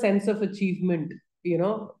give them a sense of achievement.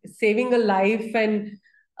 Saving a life and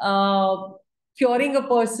curing a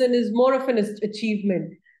person is more of an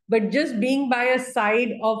achievement. But just being by a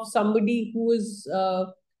side of somebody who is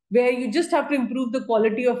where you just have to improve the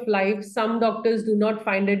quality of life, some doctors do not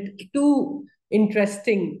find it too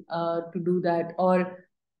interesting to do that, or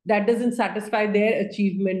that doesn't satisfy their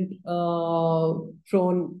achievement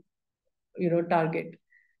prone target.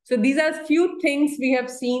 So these are few things we have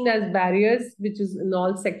seen as barriers, which is in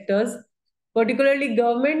all sectors, particularly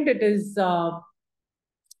government. It is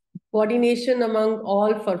coordination among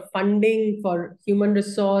all for funding, for human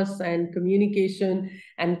resource and communication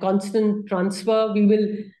and constant transfer. We will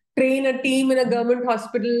train a team in a government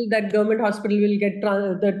hospital, that government hospital will get,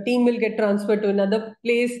 the team will get transferred to another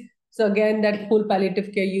place. So again, that whole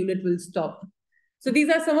palliative care unit will stop. So these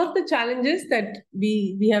are some of the challenges that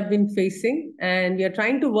we have been facing, and we are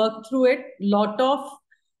trying to work through it. Lot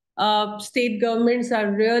of state governments are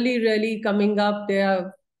really coming up. They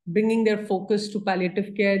are bringing their focus to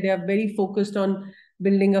palliative care. They are very focused on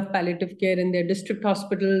building of palliative care in their district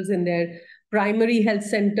hospitals, in their primary health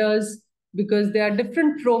centers, because there are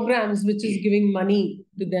different programs which is giving money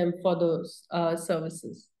to them for those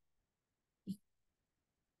services.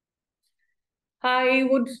 I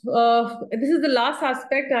would, this is the last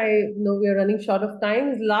aspect. I know we are running short of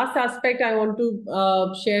time. Last aspect I want to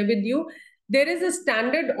share with you. There is a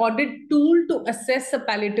standard audit tool to assess a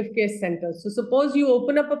palliative care center. So suppose you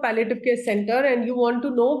open up a palliative care center and you want to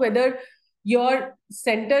know whether your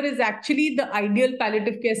center is actually the ideal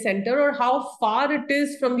palliative care center or how far it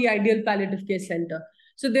is from the ideal palliative care center.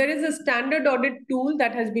 So there is a standard audit tool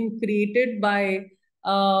that has been created by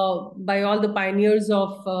all the pioneers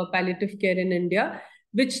of palliative care in India,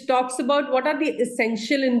 which talks about what are the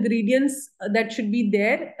essential ingredients that should be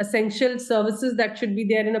there, essential services that should be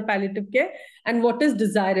there in a palliative care, and what is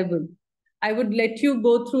desirable. I would let you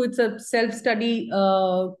go through, it's a self-study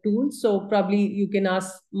tool, so probably you can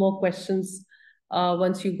ask more questions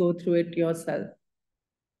once you go through it yourself.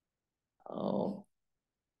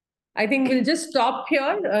 I think we'll just stop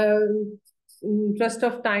here. In interest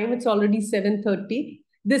of time, it's already 7:30.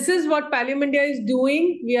 This is what Pallium India is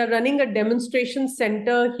doing. We are running a demonstration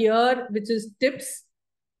center here, which is TIPS.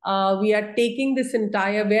 We are taking this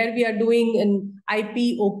entire, where we are doing an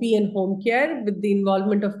IP, OP, and home care with the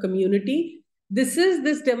involvement of community. This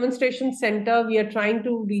demonstration center. We are trying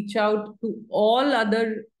to reach out to all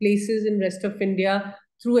other places in rest of India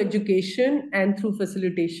through education and through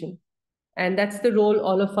facilitation. And that's the role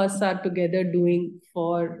all of us are together doing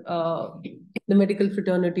for the medical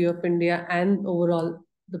fraternity of India and overall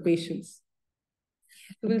the patients.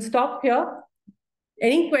 So we'll stop here.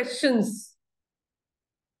 Any questions?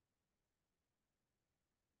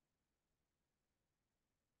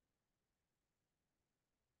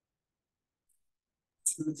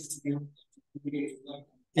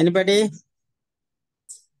 Anybody?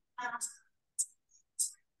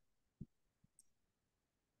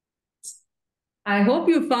 I hope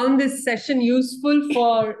you found this session useful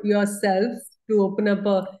for yourself to open up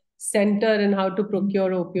a center and how to procure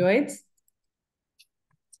opioids.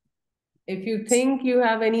 If you think you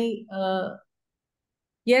have any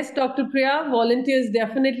Yes, Dr. Priya, volunteers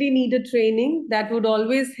definitely need a training that would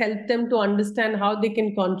always help them to understand how they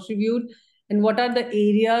can contribute and what are the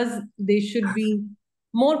areas they should be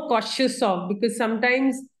more cautious of, because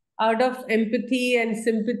sometimes out of empathy and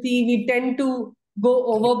sympathy, we tend to go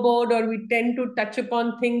overboard, or we tend to touch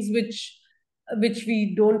upon things which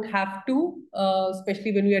we don't have to,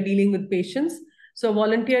 especially when we are dealing with patients. So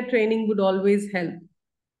volunteer training would always help.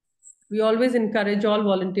 We always encourage all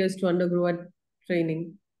volunteers to undergo a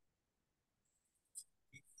training.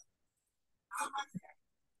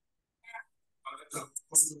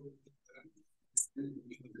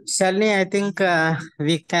 Shalini, I think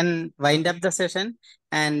we can wind up the session,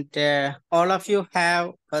 and all of you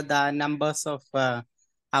have the numbers of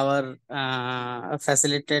our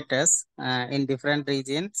facilitators in different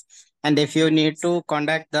regions. And if you need to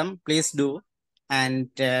contact them, please do. And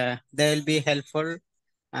they will be helpful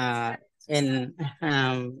in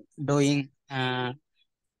doing the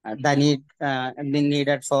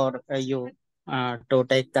needed for you to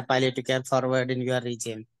take the palliative care forward in your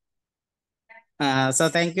region. So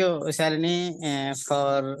thank you, Shalini,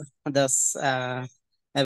 for this